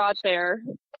whenever I got there,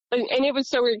 and it was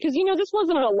so weird, because, you know, this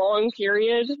wasn't a long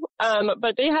period,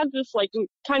 but they had this, like,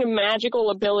 kind of magical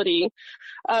ability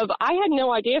of, I had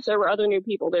no idea if there were other new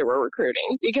people they were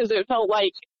recruiting, because it felt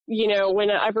like, you know,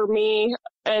 whenever me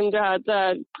and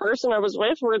the person I was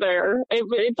with were there,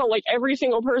 it felt like every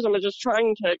single person was just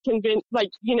trying to convince,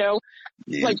 like, you know,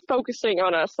 like, focusing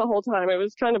on us the whole time. It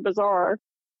was kind of bizarre.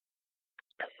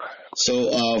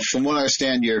 So, from what I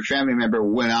understand, your family member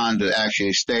went on to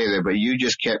actually stay there, but you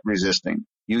just kept resisting.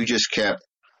 You just kept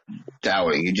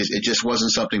doubting. It just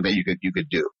wasn't something that you could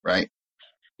do, right?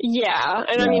 Yeah,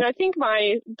 and I mean, I think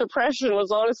my depression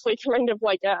was honestly kind of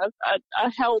like a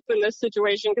help in this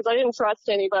situation, because I didn't trust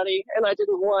anybody, and I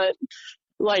didn't want,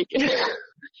 like,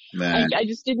 I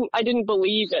just didn't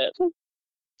believe it.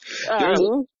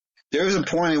 There was a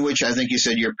point in which I think you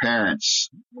said your parents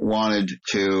wanted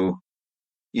to,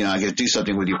 you know, I could do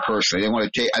something with you personally. They want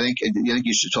to I think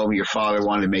you told me your father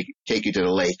wanted to take you to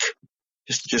the lake.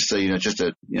 Just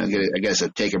to get, I guess,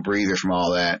 take a breather from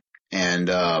all that. And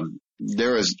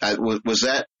was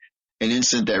that an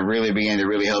instant that really began to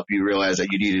really help you realize that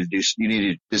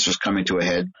this was coming to a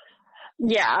head?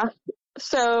 Yeah.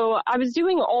 So I was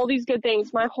doing all these good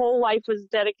things. My whole life was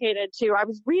dedicated to, I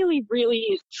was really,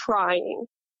 really trying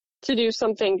to do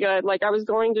something good. Like, I was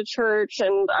going to church,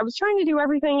 and I was trying to do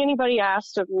everything anybody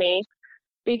asked of me,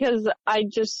 because I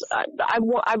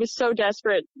was so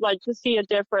desperate, like, to see a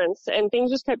difference, and things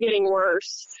just kept getting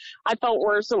worse. I felt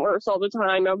worse and worse all the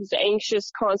time. I was anxious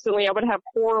constantly. I would have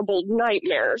horrible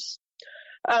nightmares.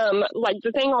 Like,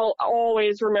 the thing I'll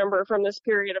always remember from this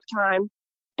period of time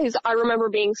is I remember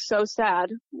being so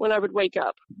sad when I would wake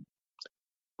up.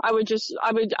 I would,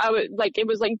 like, it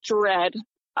was like dread.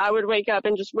 I would wake up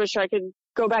and just wish I could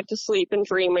go back to sleep and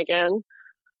dream again.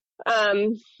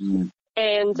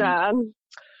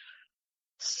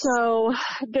 So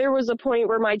there was a point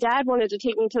where my dad wanted to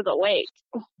take me to the lake,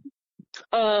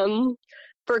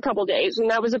 for a couple days, and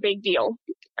that was a big deal.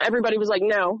 Everybody was like,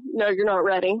 no, you're not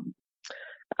ready.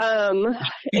 You're not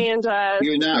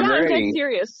ready. I'm dead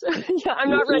serious. Yeah, I'm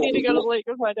not ready to go to the lake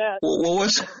with my dad. Well,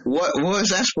 what was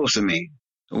that supposed to mean?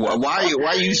 Why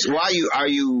are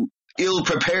you ill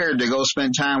prepared to go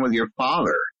spend time with your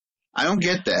father? I don't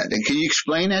get that. Can you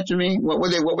explain that to me? What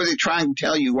were they trying to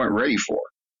tell you weren't ready for?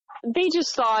 They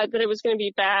just thought that it was going to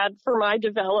be bad for my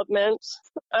development,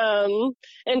 and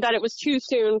that it was too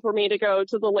soon for me to go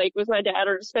to the lake with my dad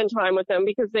or to spend time with him,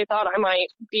 because they thought I might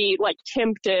be like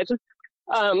tempted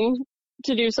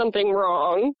to do something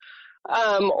wrong,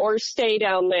 or stay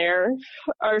down there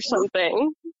or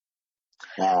something.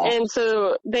 Wow. And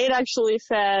so they'd actually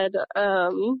said,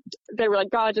 they were like,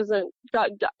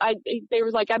 they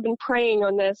were like, I've been praying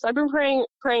on this. I've been praying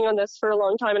on this for a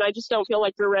long time, and I just don't feel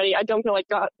like you're ready. I don't feel like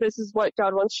this is what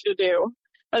God wants you to do,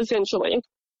 essentially.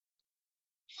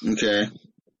 Okay.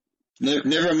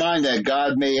 Never mind that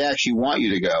God may actually want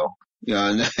you to go. You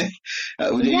know,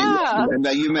 Yeah.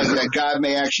 that God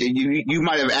may actually, you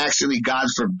might have accidentally, God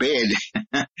forbid,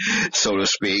 so to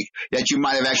speak, that you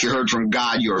might have actually heard from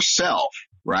God yourself,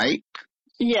 right?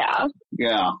 Yeah.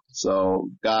 Yeah. So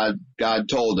God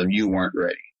told them you weren't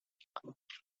ready.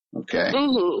 Okay.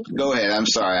 Mm-hmm. Go ahead. I'm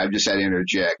sorry. I just had to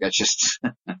interject. That's just.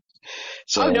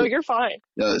 So. Oh no, you're fine.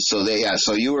 So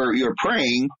you were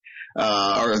praying,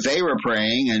 or they were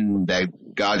praying, and that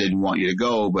God didn't want you to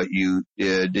go, but you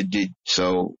did.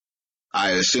 So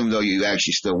I assume though you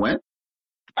actually still went.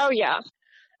 Oh yeah.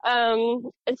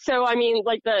 So I mean,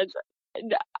 like the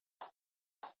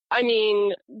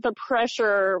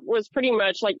pressure was pretty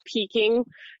much like peaking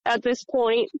at this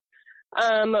point.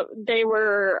 They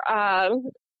were,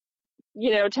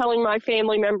 telling my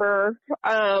family member,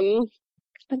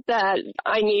 that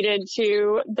I needed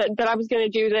to, that I was going to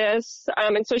do this.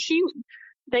 And so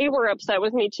they were upset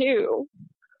with me too,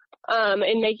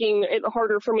 and making it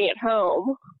harder for me at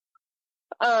home.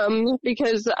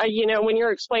 Because, when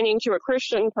you're explaining to a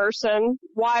Christian person,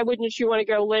 why wouldn't you want to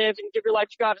go live and give your life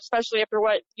to God, especially after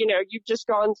what, you've just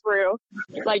gone through?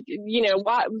 Like,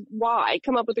 why?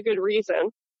 Come up with a good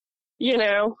reason,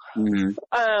 Mm-hmm.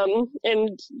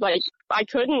 And like, I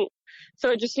couldn't.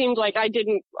 So it just seemed like I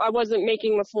wasn't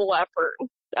making the full effort,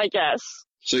 I guess.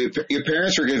 So your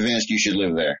parents were convinced you should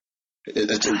live there.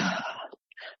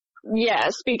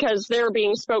 Yes, because they were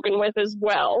being spoken with as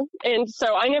well. And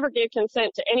so I never gave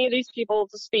consent to any of these people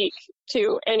to speak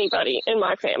to anybody in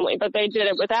my family, but they did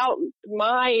it without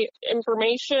my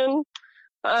information,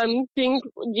 being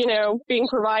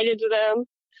provided to them,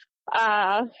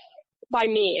 by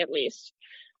me at least.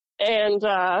 And,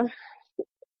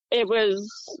 it was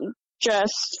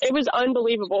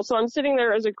unbelievable. So I'm sitting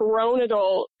there as a grown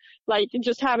adult, like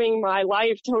just having my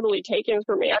life totally taken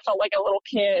from me. I felt like a little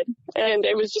kid, and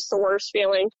it was just the worst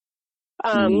feeling.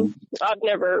 I've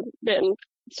never been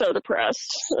so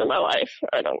depressed in my life.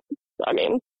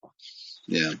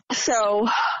 Yeah. So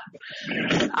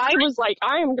I was like,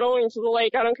 I am going to the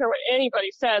lake. I don't care what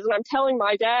anybody says. And I'm telling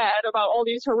my dad about all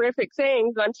these horrific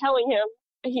things. I'm telling him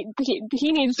he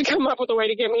needs to come up with a way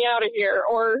to get me out of here,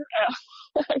 or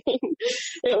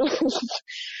it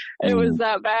was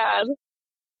that bad.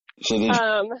 So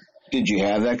did you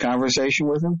have that conversation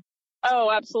with him?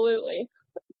 Oh, absolutely.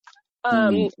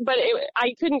 But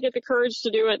I couldn't get the courage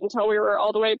to do it until we were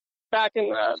all the way back in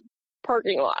the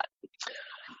parking lot.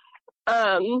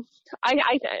 I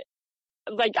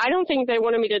don't think they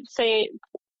wanted me to say,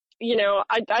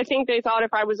 I think they thought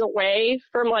if I was away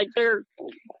from like their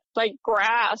like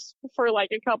grasp for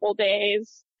like a couple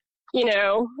days,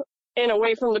 and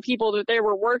away from the people that they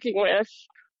were working with,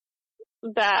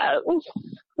 that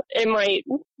it might,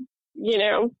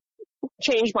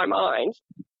 change my mind.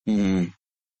 Mm-hmm.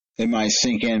 It might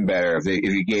sink in better if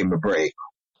you gave them a break.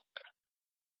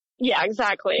 Yeah,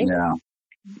 exactly. Yeah.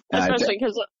 Especially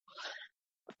because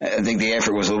I think the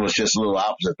effort was just a little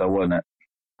opposite, though, wasn't it?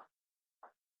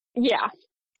 Yeah.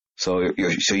 So you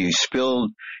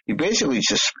basically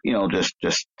just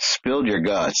spilled your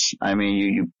guts. I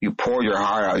mean, you poured your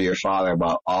heart out to your father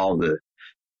about all the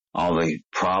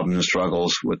problems and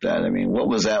struggles with that. I mean, what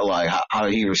was that like? How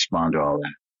did he respond to all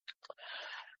that?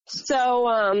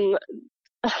 So,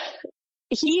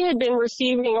 he had been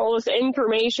receiving all this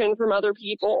information from other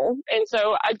people. And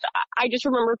so I just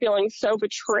remember feeling so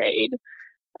betrayed,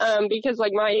 because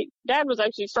like my dad was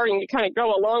actually starting to kind of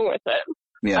go along with it.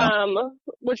 Yeah.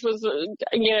 Which was,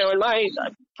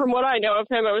 from what I know of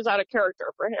him, it was out of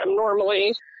character for him.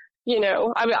 Normally,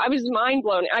 I was mind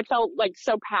blown. I felt like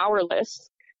so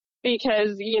powerless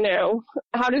because,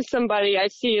 how does somebody I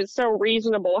see is so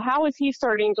reasonable, how is he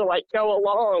starting to like go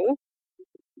along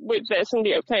with this and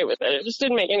be okay with it? It just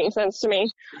didn't make any sense to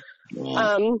me.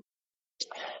 Wow.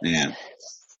 Yeah.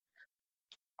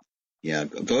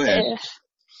 Go ahead.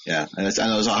 Yeah. I know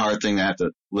it's a hard thing to have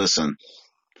to listen.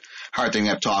 Hard thing to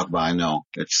have to talk about. I know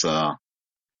it's, to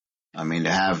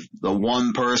have the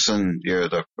one person, or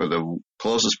the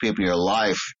closest people in your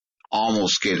life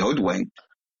almost get hoodwinked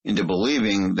into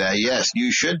believing that, yes,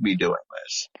 you should be doing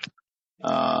this.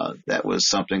 That was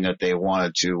something that they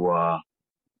wanted to,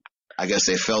 I guess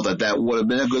they felt that would have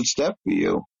been a good step for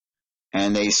you.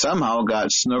 And they somehow got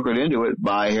snookered into it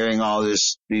by hearing all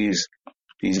these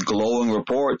glowing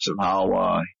reports of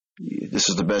how, this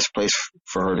is the best place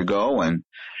for her to go. And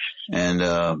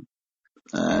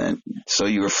so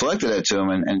you reflected that to him.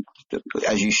 And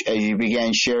as you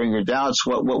began sharing your doubts,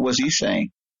 what was he saying?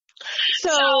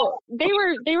 So they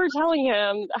were telling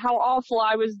him how awful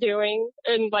I was doing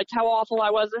and like how awful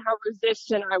I was and how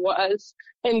resistant I was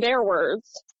in their words.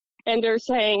 And they're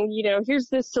saying, here's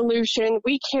this solution.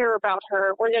 We care about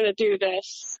her. We're going to do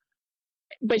this.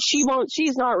 But she's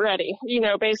not ready,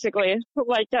 basically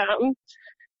like,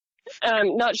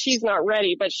 not she's not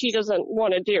ready, but she doesn't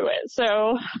want to do it.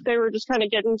 So they were just kind of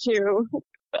getting to,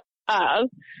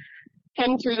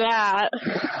 him through that.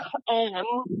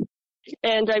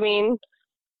 And I mean,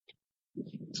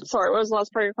 sorry, what was the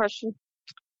last part of your question?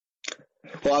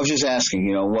 Well, I was just asking,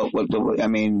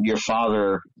 your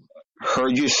father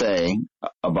heard you say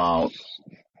about,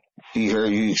 he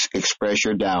heard you express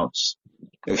your doubts,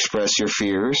 express your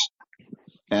fears,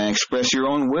 and express your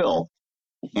own will.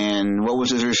 And what was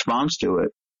his response to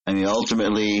it? I mean,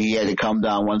 ultimately, he had to come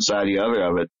down one side or the other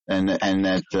of it, and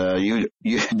that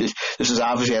this is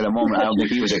obviously at a moment. I don't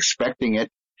think he was expecting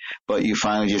it, but you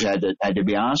finally just had to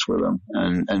be honest with him.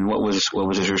 And what was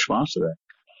his response to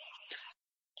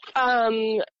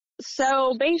that?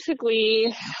 So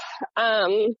basically,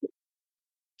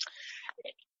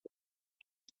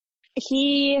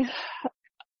 he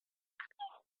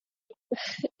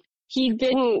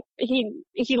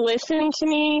listened to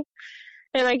me,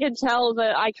 and I could tell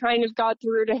that I kind of got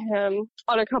through to him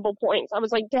on a couple points. I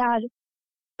was like, Dad,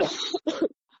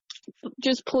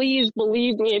 just please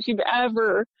believe me if you've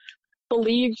ever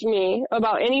believed me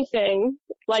about anything.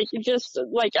 I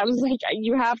was like,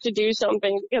 you have to do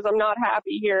something because I'm not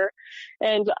happy here.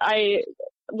 And I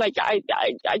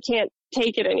can't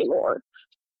take it anymore,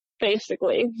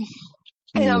 basically.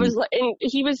 And and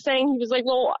he was like,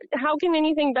 well, how can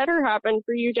anything better happen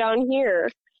for you down here?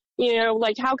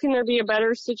 How can there be a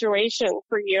better situation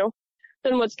for you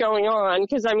than what's going on?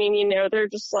 Cause I mean, they're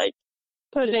just like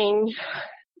putting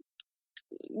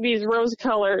these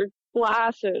rose-colored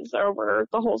glasses over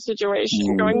the whole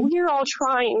situation, going, we're all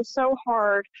trying so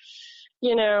hard,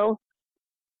 and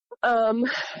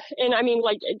I mean,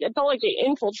 it felt like they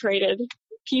infiltrated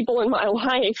people in my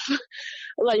life,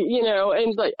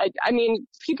 I mean,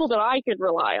 people that I could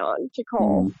rely on to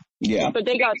call. Yeah. But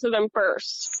they got to them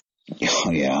first.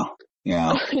 Yeah.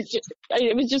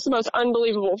 It was just the most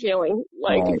unbelievable feeling.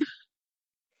 Right.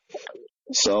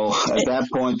 So at that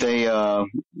point, they,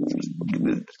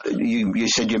 you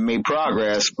said you made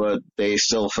progress, but they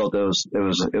still felt it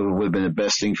would have been the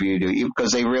best thing for you to do,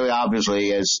 because they really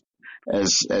obviously, as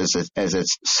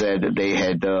it's said, they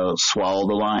had swallowed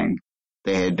the line.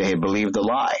 They had believed the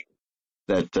lie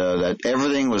that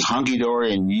everything was hunky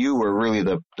dory, and you were really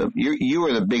you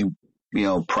were the big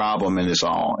problem in this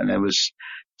all, and it was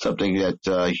something that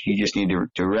you just need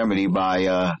to remedy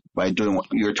by doing what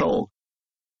you're told.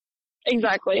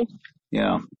 Exactly.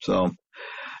 Yeah. So,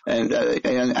 and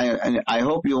I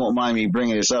hope you won't mind me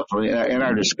bringing this up in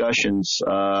our discussions.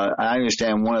 I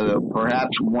understand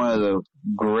perhaps one of the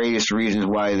greatest reasons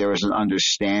why there was an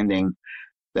understanding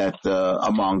that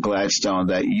among Gladstone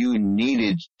that you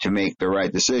needed to make the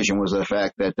right decision was the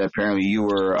fact that apparently you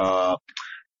were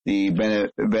the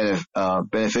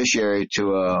beneficiary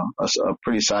to a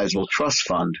pretty sizable trust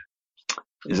fund.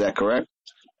 Is that correct?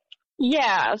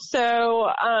 Yeah. So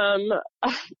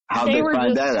how did they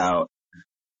find that out?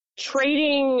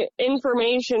 Trading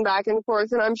information back and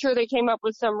forth, and I'm sure they came up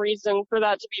with some reason for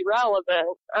that to be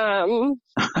relevant.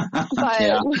 But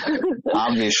yeah,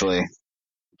 obviously.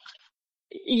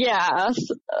 Yeah.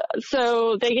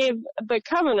 So they gave the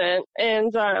covenant,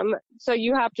 and so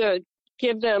you have to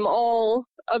give them all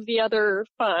of the other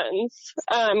funds,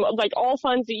 all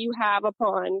funds that you have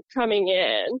upon coming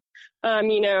in,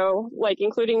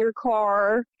 including your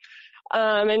car.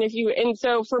 And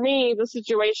so for me, the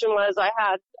situation was I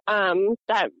had,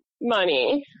 that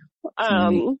money,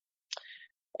 and,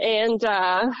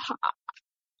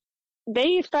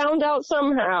 they found out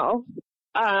somehow,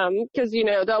 cause,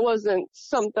 that wasn't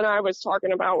something I was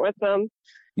talking about with them.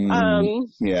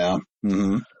 Yeah.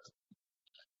 Mm-hmm.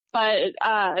 But,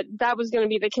 that was going to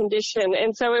be the condition.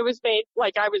 And so it was made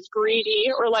like I was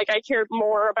greedy or like I cared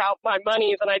more about my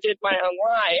money than I did my own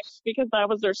life, because that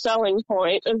was their selling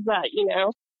point, is that,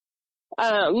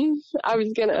 I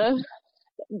was going to,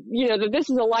 that this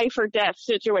is a life or death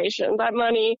situation. That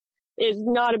money is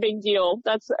not a big deal.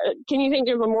 That's, can you think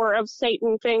of a more of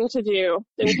Satan thing to do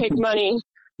than pick money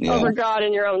over God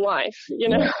in your own life, you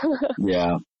know?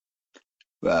 Yeah.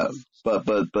 But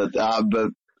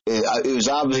it was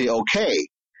obviously okay,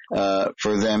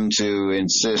 for them to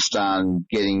insist on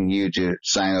getting you to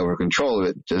sign over control of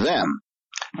it to them.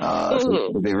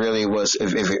 If it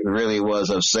really was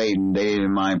of Satan, they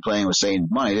didn't mind playing with Satan's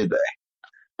money, did they?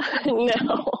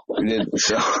 No.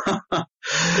 So,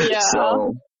 yeah.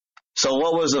 So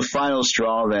what was the final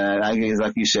straw then? I guess,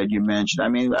 like you said, you mentioned. I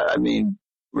mean,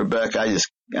 Rebecca,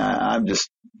 I'm just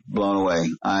blown away.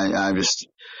 I'm just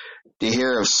to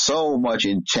hear of so much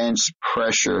intense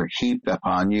pressure heaped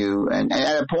upon you, and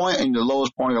at a point in the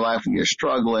lowest point of your life when you're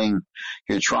struggling,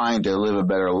 you're trying to live a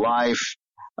better life.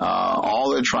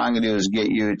 All they're trying to do is get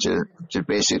you to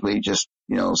basically just,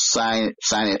 sign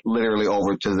it literally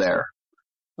over to there.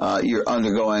 You're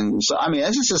undergoing, so I mean,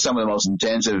 this is just some of the most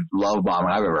intensive love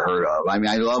bombing I've ever heard of. I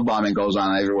mean, love bombing goes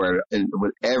on everywhere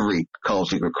with every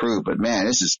cultic recruit, but man,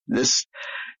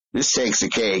 this takes the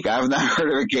cake. I've not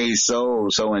heard of a case so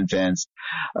intense,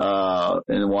 in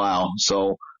a while.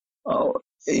 So,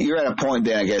 you're at a point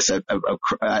then, I guess,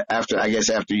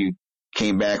 after you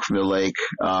came back from the lake,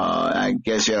 I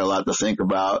guess you had a lot to think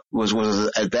about. Was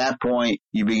at that point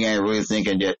you began really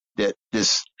thinking that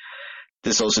this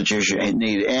whole situation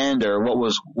needed to end, or what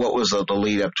was the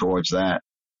lead up towards that?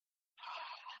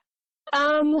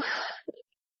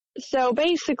 So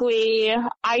basically,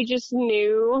 I just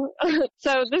knew.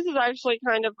 So this is actually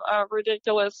kind of a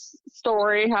ridiculous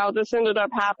story how this ended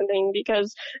up happening,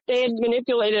 because they had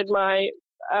manipulated my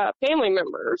family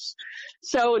members.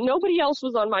 So nobody else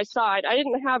was on my side. I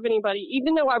didn't have anybody,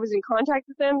 even though I was in contact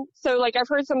with them. So like I've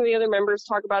heard some of the other members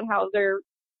talk about how they're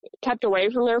kept away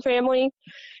from their family.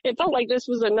 It felt like this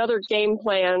was another game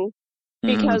plan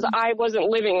because I wasn't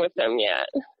living with them yet.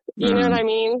 You know what I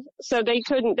mean? So they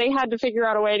had to figure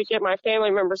out a way to get my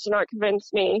family members to not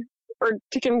convince me, or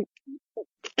to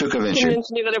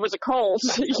convince me that it was a cult.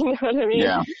 You know what I mean?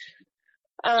 Yeah.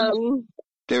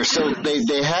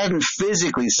 They hadn't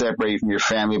physically separated from your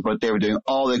family, but they were doing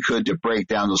all they could to break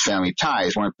down those family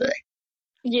ties, weren't they?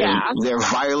 Yeah. They're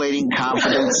violating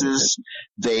confidences.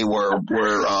 They were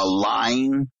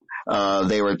lying.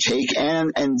 They were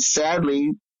and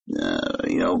sadly,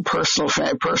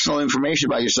 personal information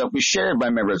about yourself was shared by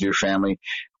members of your family,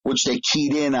 which they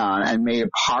keyed in on and made a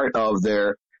part of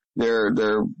their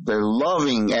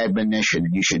loving admonition.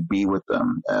 You should be with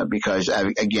them, because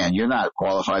again, you're not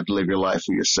qualified to live your life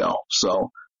for yourself.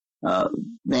 So,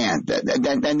 man,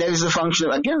 that is the function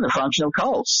of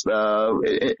cults.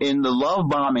 In the love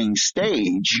bombing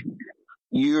stage,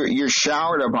 you're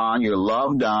showered upon, you're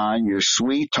loved on, you're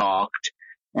sweet talked,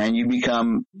 and you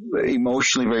become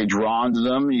emotionally very drawn to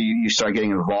them. You start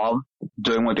getting involved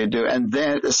doing what they do. And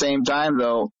then at the same time,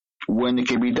 though, when it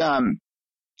can be done,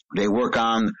 they work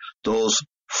on those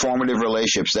formative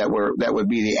relationships that would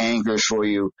be the anchors for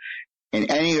you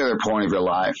in any other point of your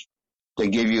life. They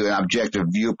give you an objective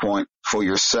viewpoint for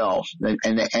yourself,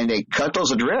 and they cut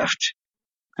those adrift.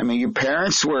 I mean, your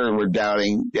parents were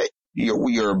doubting that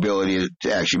your ability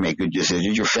to actually make good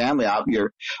decisions. Your family,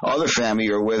 your other family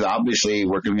you're with, obviously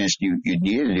were convinced you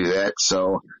needed to do that.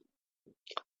 So,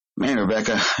 man,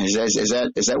 Rebecca, is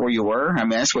that where you were? I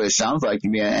mean, that's what it sounds like to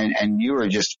me. And you were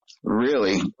just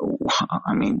really,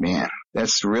 I mean, man,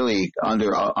 that's really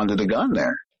under the gun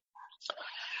there.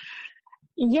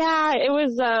 Yeah, it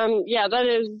was,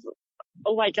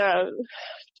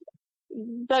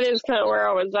 that is kind of where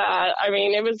I was at. I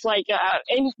mean, it was like, I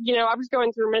was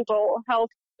going through mental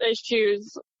health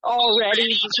issues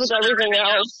already just with everything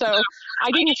else. So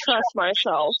I didn't trust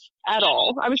myself at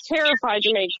all. I was terrified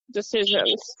to make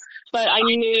decisions, but I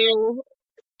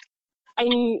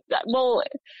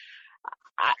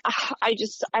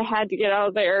had to get out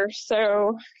of there.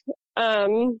 So,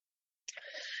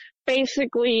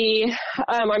 basically,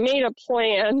 I made a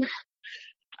plan,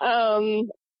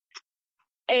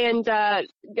 and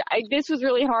this was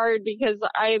really hard because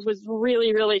I was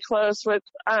really, really close with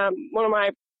one of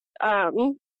my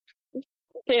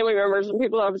family members and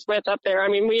people I was with up there. I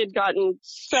mean, we had gotten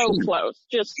so close,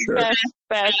 just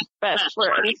best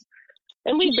friends.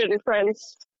 And we'd been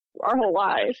friends our whole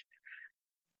life.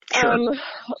 Sure.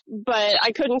 But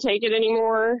I couldn't take it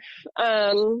anymore.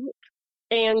 There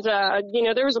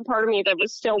was a part of me that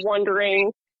was still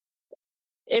wondering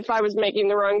if I was making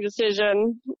the wrong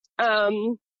decision,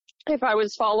 if I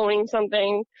was following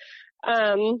something.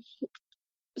 There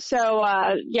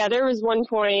was one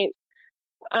point,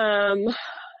 I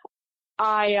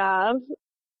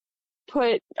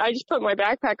just put my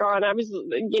backpack on. I was,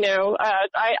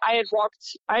 I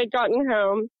had gotten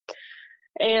home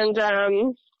And,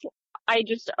 I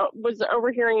just was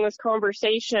overhearing this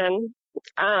conversation,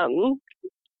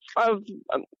 of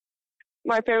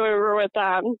my family member with,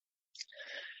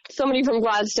 somebody from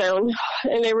Gladstone,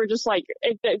 and they were just like,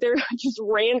 they're just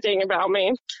ranting about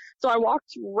me. So I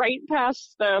walked right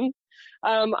past them.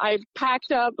 I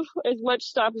packed up as much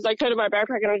stuff as I could in my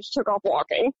backpack, and I just took off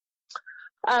walking.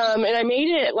 And I made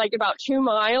it like about 2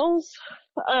 miles.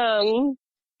 I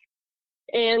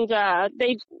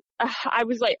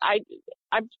was like,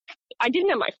 I didn't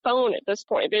have my phone at this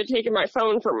point. They had taken my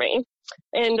phone from me.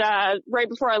 And, right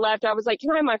before I left, I was like,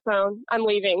 can I have my phone? I'm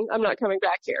leaving. I'm not coming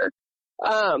back here.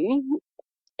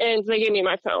 And they gave me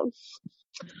my phone.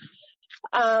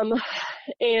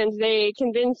 And they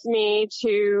convinced me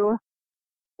to,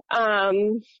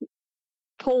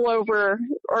 pull over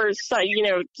or,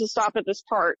 to stop at this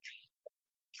park.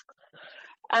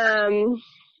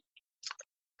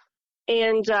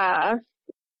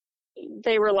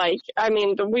 They were like,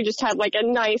 we just had like a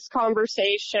nice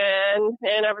conversation,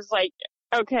 and I was like,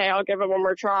 okay, I'll give it one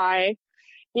more try,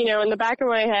 in the back of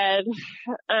my head.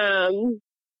 And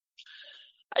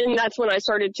that's when I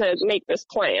started to make this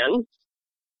plan.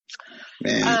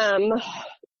 Man.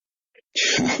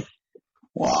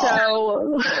 Wow.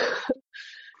 So,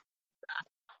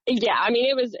 yeah,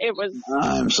 it was.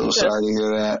 I'm so sorry to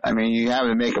hear that. You have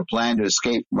to make a plan to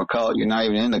escape from a cult. You're not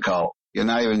even in the cult. You're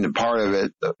not even a part of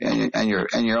it. And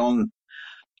your own,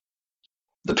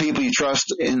 the people you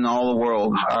trust in all the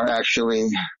world are actually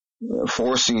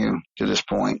forcing you to this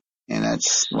point. And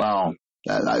that's, wow.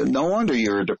 No wonder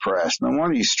you're depressed. No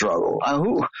wonder you struggle.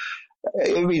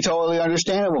 It would be totally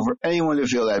understandable for anyone to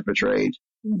feel that betrayed,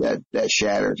 that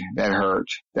shattered, that hurt,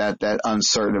 that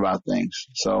uncertain about things.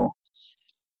 So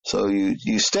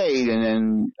you stayed, and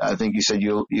then I think you said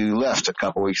you left a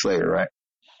couple weeks later, right?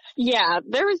 Yeah,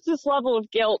 there was this level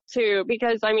of guilt too,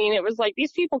 because it was like,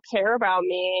 these people care about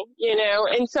me,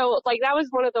 and so like that was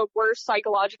one of the worst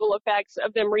psychological effects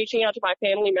of them reaching out to my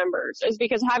family members, is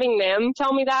because having them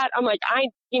tell me that, I'm like, I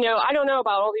don't know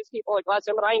about all these people at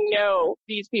Gladstone, but I know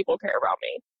these people care about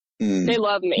me. They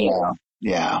love me.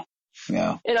 Yeah.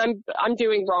 And I'm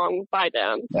doing wrong by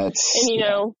them. Yeah.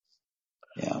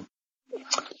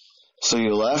 So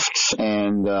you left,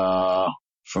 and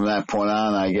from that point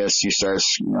on, I guess you start,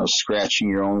 scratching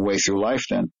your own way through life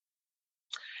then.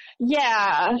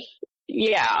 Yeah.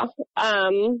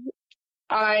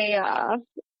 I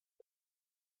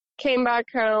came back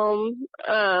home,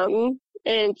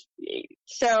 and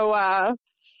so I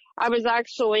was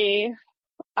actually,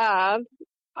 I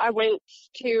went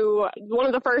to, one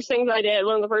of the first things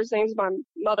my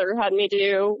mother had me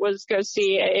do was go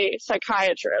see a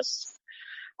psychiatrist.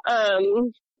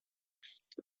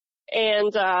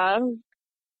 And I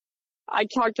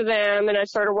talked to them, and I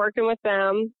started working with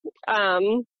them.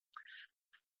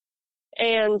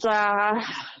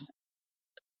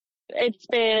 It's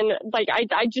been like,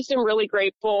 I just am really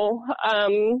grateful,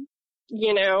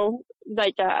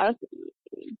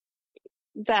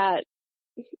 that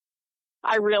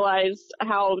I realized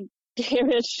how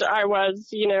damaged I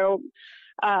was,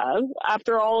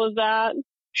 after all of that.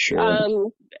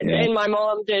 Sure. And my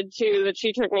mom did too, that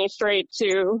she took me straight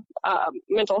to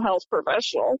mental health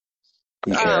professional.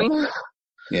 Okay.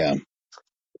 Yeah.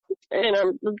 And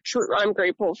I'm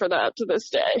grateful for that to this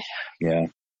day. Yeah.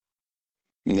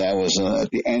 That was at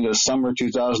the end of summer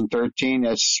 2013.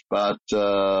 That's about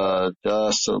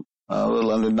just a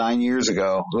little under 9 years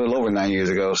ago, a little over 9 years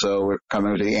ago. So we're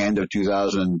coming to the end of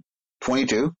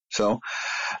 2022. So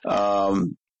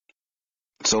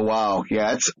wow.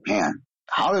 Yeah,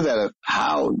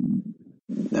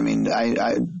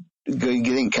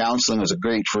 getting counseling was a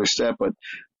great first step, but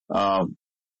how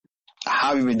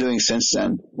have you been doing since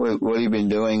then? What have you been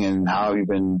doing, and how have you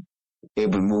been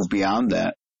able to move beyond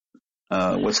that?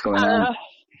 What's going on?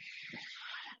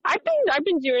 I've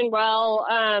been doing well.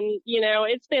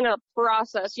 It's been a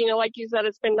process. Like you said,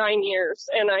 it's been 9 years,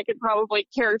 and I could probably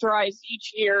characterize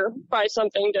each year by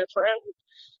something different.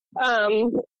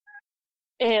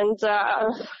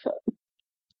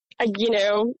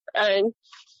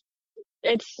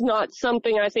 It's not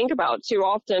something I think about too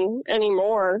often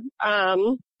anymore.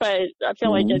 But I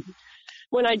feel like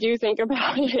when I do think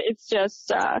about it, it's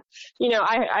just, I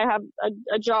have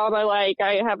a job I like.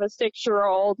 I have a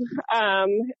 6-year-old,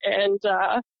 and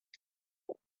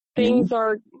things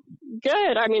are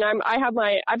good. I've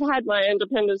had my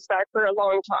independence back for a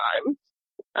long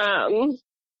time.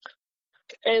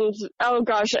 And oh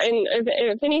gosh, and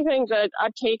if anything that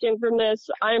I've taken from this,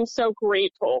 I am so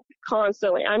grateful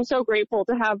constantly. I'm so grateful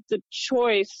to have the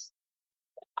choice.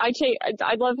 I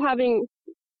love having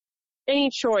any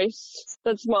choice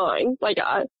that's mine. Like,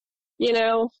 You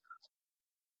know,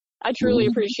 I truly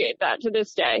appreciate that to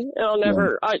this day. And I'll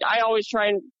never, I always try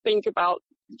and think about,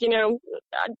 you know,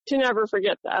 to never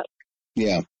forget that.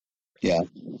 Yeah. Yeah.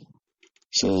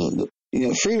 So, you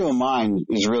know, freedom of mind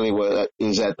is really what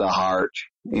is at the heart,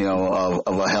 you know,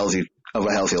 of a healthy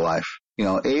life. You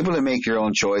know, able to make your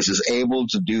own choices, able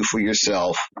to do for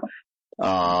yourself,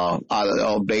 on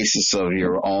the basis of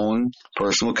your own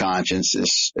personal conscience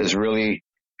is really,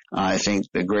 I think,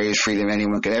 the greatest freedom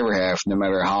anyone could ever have, no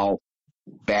matter how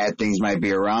bad things might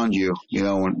be around you, you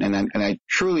know, and I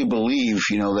truly believe,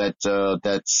 you know, that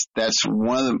that's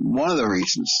one of the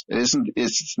reasons.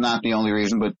 It's not the only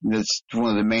reason, but it's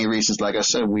one of the main reasons. Like I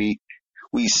said, we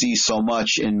see so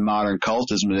much in modern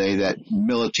cultism today that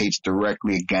militates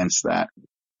directly against that.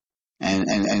 And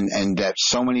that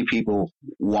so many people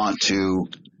want to,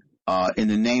 in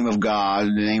the name of God,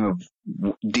 in the name of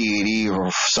deity or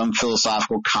some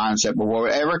philosophical concept or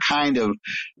whatever kind of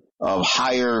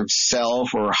higher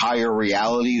self or higher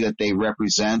reality that they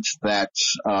represent, that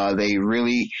they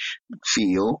really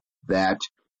feel that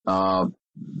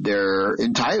they're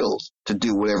entitled to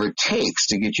do whatever it takes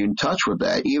to get you in touch with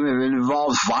that, even if it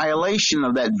involves violation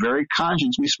of that very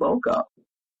conscience we spoke of.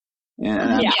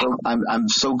 And I'm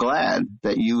so glad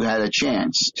that you had a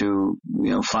chance to,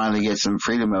 you know, finally get some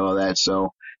freedom out of that.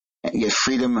 So get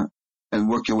freedom and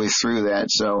work your way through that.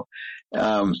 So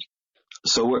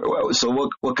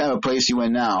what kind of place you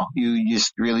in now? You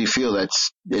just really feel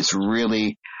it's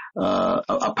really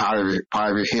a part of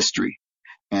your history,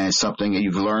 and it's something that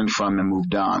you've learned from and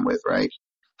moved on with, right?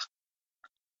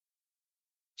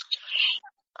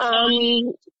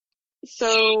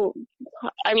 So,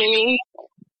 I mean,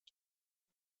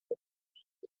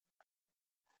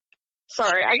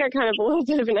 sorry, I got kind of a little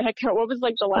bit of an echo. What was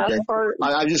like the last part?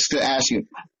 I'm just going to ask you,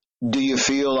 do you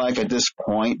feel like at this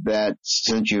point that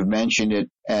since you've mentioned it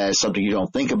as something you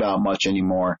don't think about much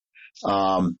anymore,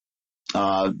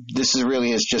 this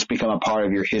has just become a part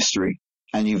of your history,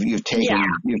 and you've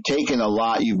taken a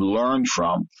lot you've learned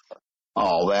from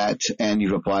all that, and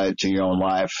you've applied it to your own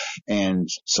life, and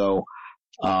so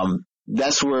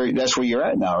that's where you're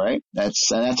at now, right?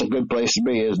 That's a good place to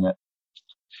be, isn't it?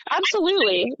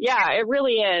 Absolutely. Yeah, it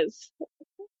really is.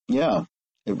 Yeah,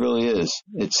 it really is.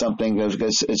 It's something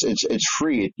because it's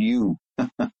free. It's you.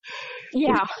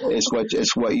 Yeah.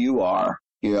 It's what you are,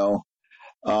 you know.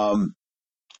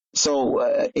 So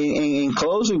in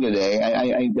closing today,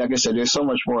 I like I said, there's so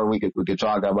much more we could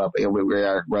talk about, but we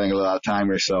are running a little out of time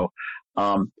here. So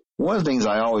one of the things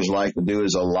I always like to do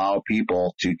is allow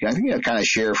people to kind of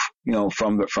share, you know,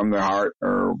 from their heart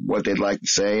or what they'd like to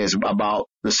say is about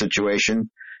the situation.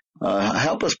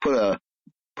 Help us put a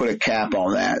cap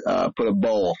on that, put a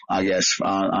bow, I guess,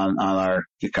 on our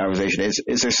conversation.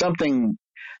 Is there something,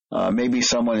 maybe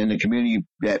someone in the community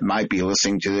that might be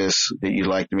listening to this that you'd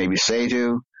like to maybe say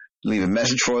to, leave a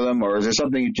message for them, or is there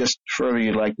something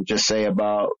you'd like to just say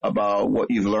about what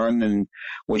you've learned and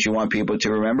what you want people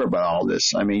to remember about all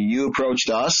this? I mean, you approached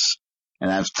us, and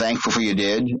I'm thankful for you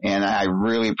did, and I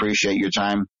really appreciate your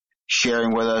time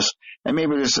sharing with us. And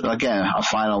maybe there's, again, a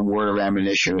final word of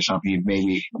admonition or something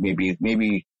maybe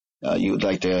you would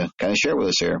like to kind of share with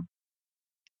us here.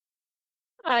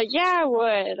 Yeah, I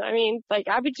would. I mean, like,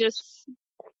 I would just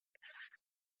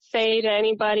say to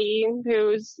anybody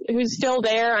who's still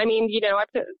there. I mean, you know,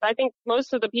 I think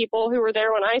most of the people who were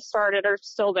there when I started are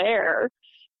still there.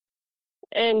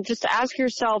 And just ask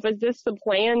yourself, is this the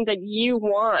plan that you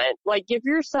want? Like, give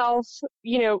yourself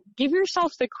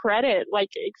the credit, like,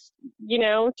 you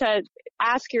know, to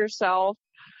ask yourself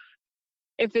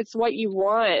if it's what you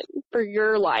want for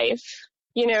your life,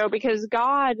 you know, because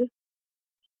God,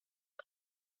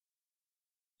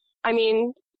 I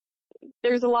mean,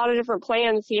 there's a lot of different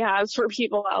plans he has for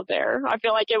people out there. I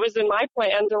feel like it was in my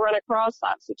plan to run across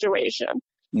that situation,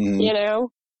 you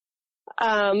know?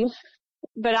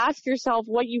 But ask yourself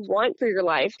what you want for your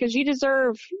life, because you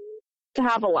deserve to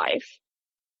have a life.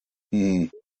 You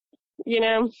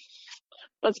know?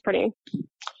 That's pretty.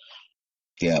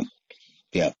 Yeah.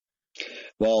 Yeah.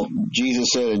 Well, Jesus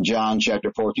said in John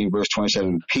chapter 14, verse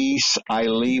 27, peace I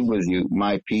leave with you,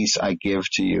 my peace I give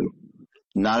to you.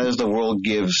 Not as the world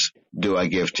gives, do I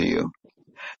give to you.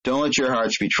 Don't let your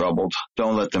hearts be troubled.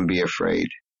 Don't let them be afraid.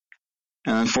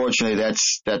 And unfortunately,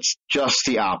 that's just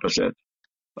the opposite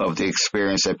of the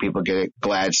experience that people get at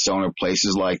Gladstone or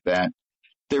places like that.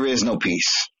 There is no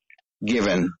peace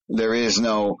given. There is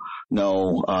no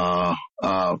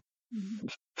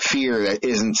fear that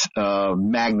isn't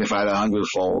magnified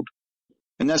 100-fold.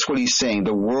 And that's what he's saying.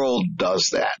 The world does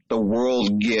that. The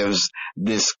world gives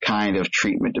this kind of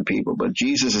treatment to people. But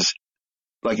Jesus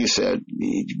like you said,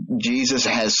 Jesus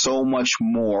has so much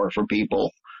more for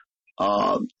people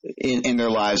in their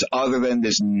lives other than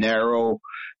this narrow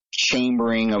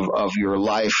chambering of your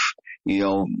life,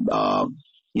 turning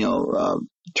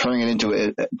it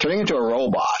into a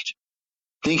robot,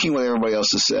 thinking what everybody else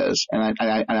says. And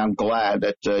I'm glad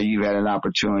that you've had an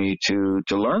opportunity to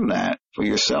learn that for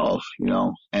yourself,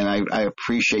 and I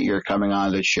appreciate your coming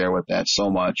on to share with that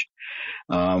so much.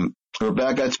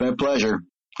 Rebecca, it's been a pleasure.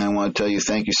 I want to tell you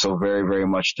thank you so very, very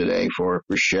much today for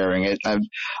sharing it.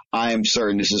 I am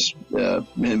certain this is going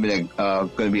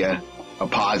to be a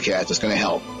podcast that's going to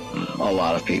help a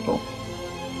lot of people.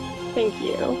 Thank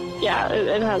you. Yeah,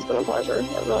 it has been a pleasure.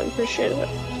 I really appreciate it.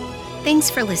 Thanks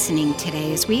for listening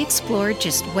today as we explore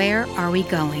just where are we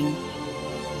going.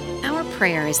 Our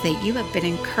prayer is that you have been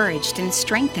encouraged and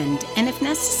strengthened, and if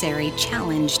necessary,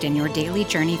 challenged in your daily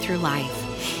journey through life.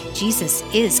 Jesus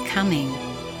is coming.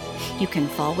 You can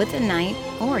fall with the night,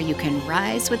 or you can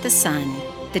rise with the sun.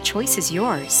 The choice is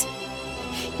yours.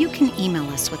 You can email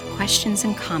us with questions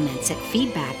and comments at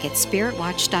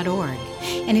feedback@spiritwatch.org.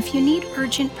 And if you need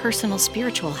urgent personal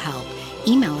spiritual help,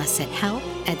 email us at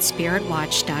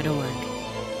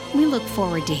help@spiritwatch.org. We look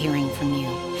forward to hearing from you.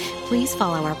 Please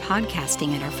follow our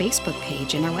podcasting at our Facebook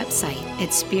page and our website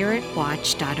at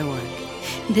spiritwatch.org.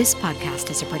 This podcast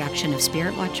is a production of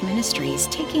Spirit Watch Ministries,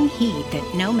 taking heed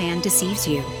that no man deceives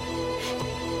you.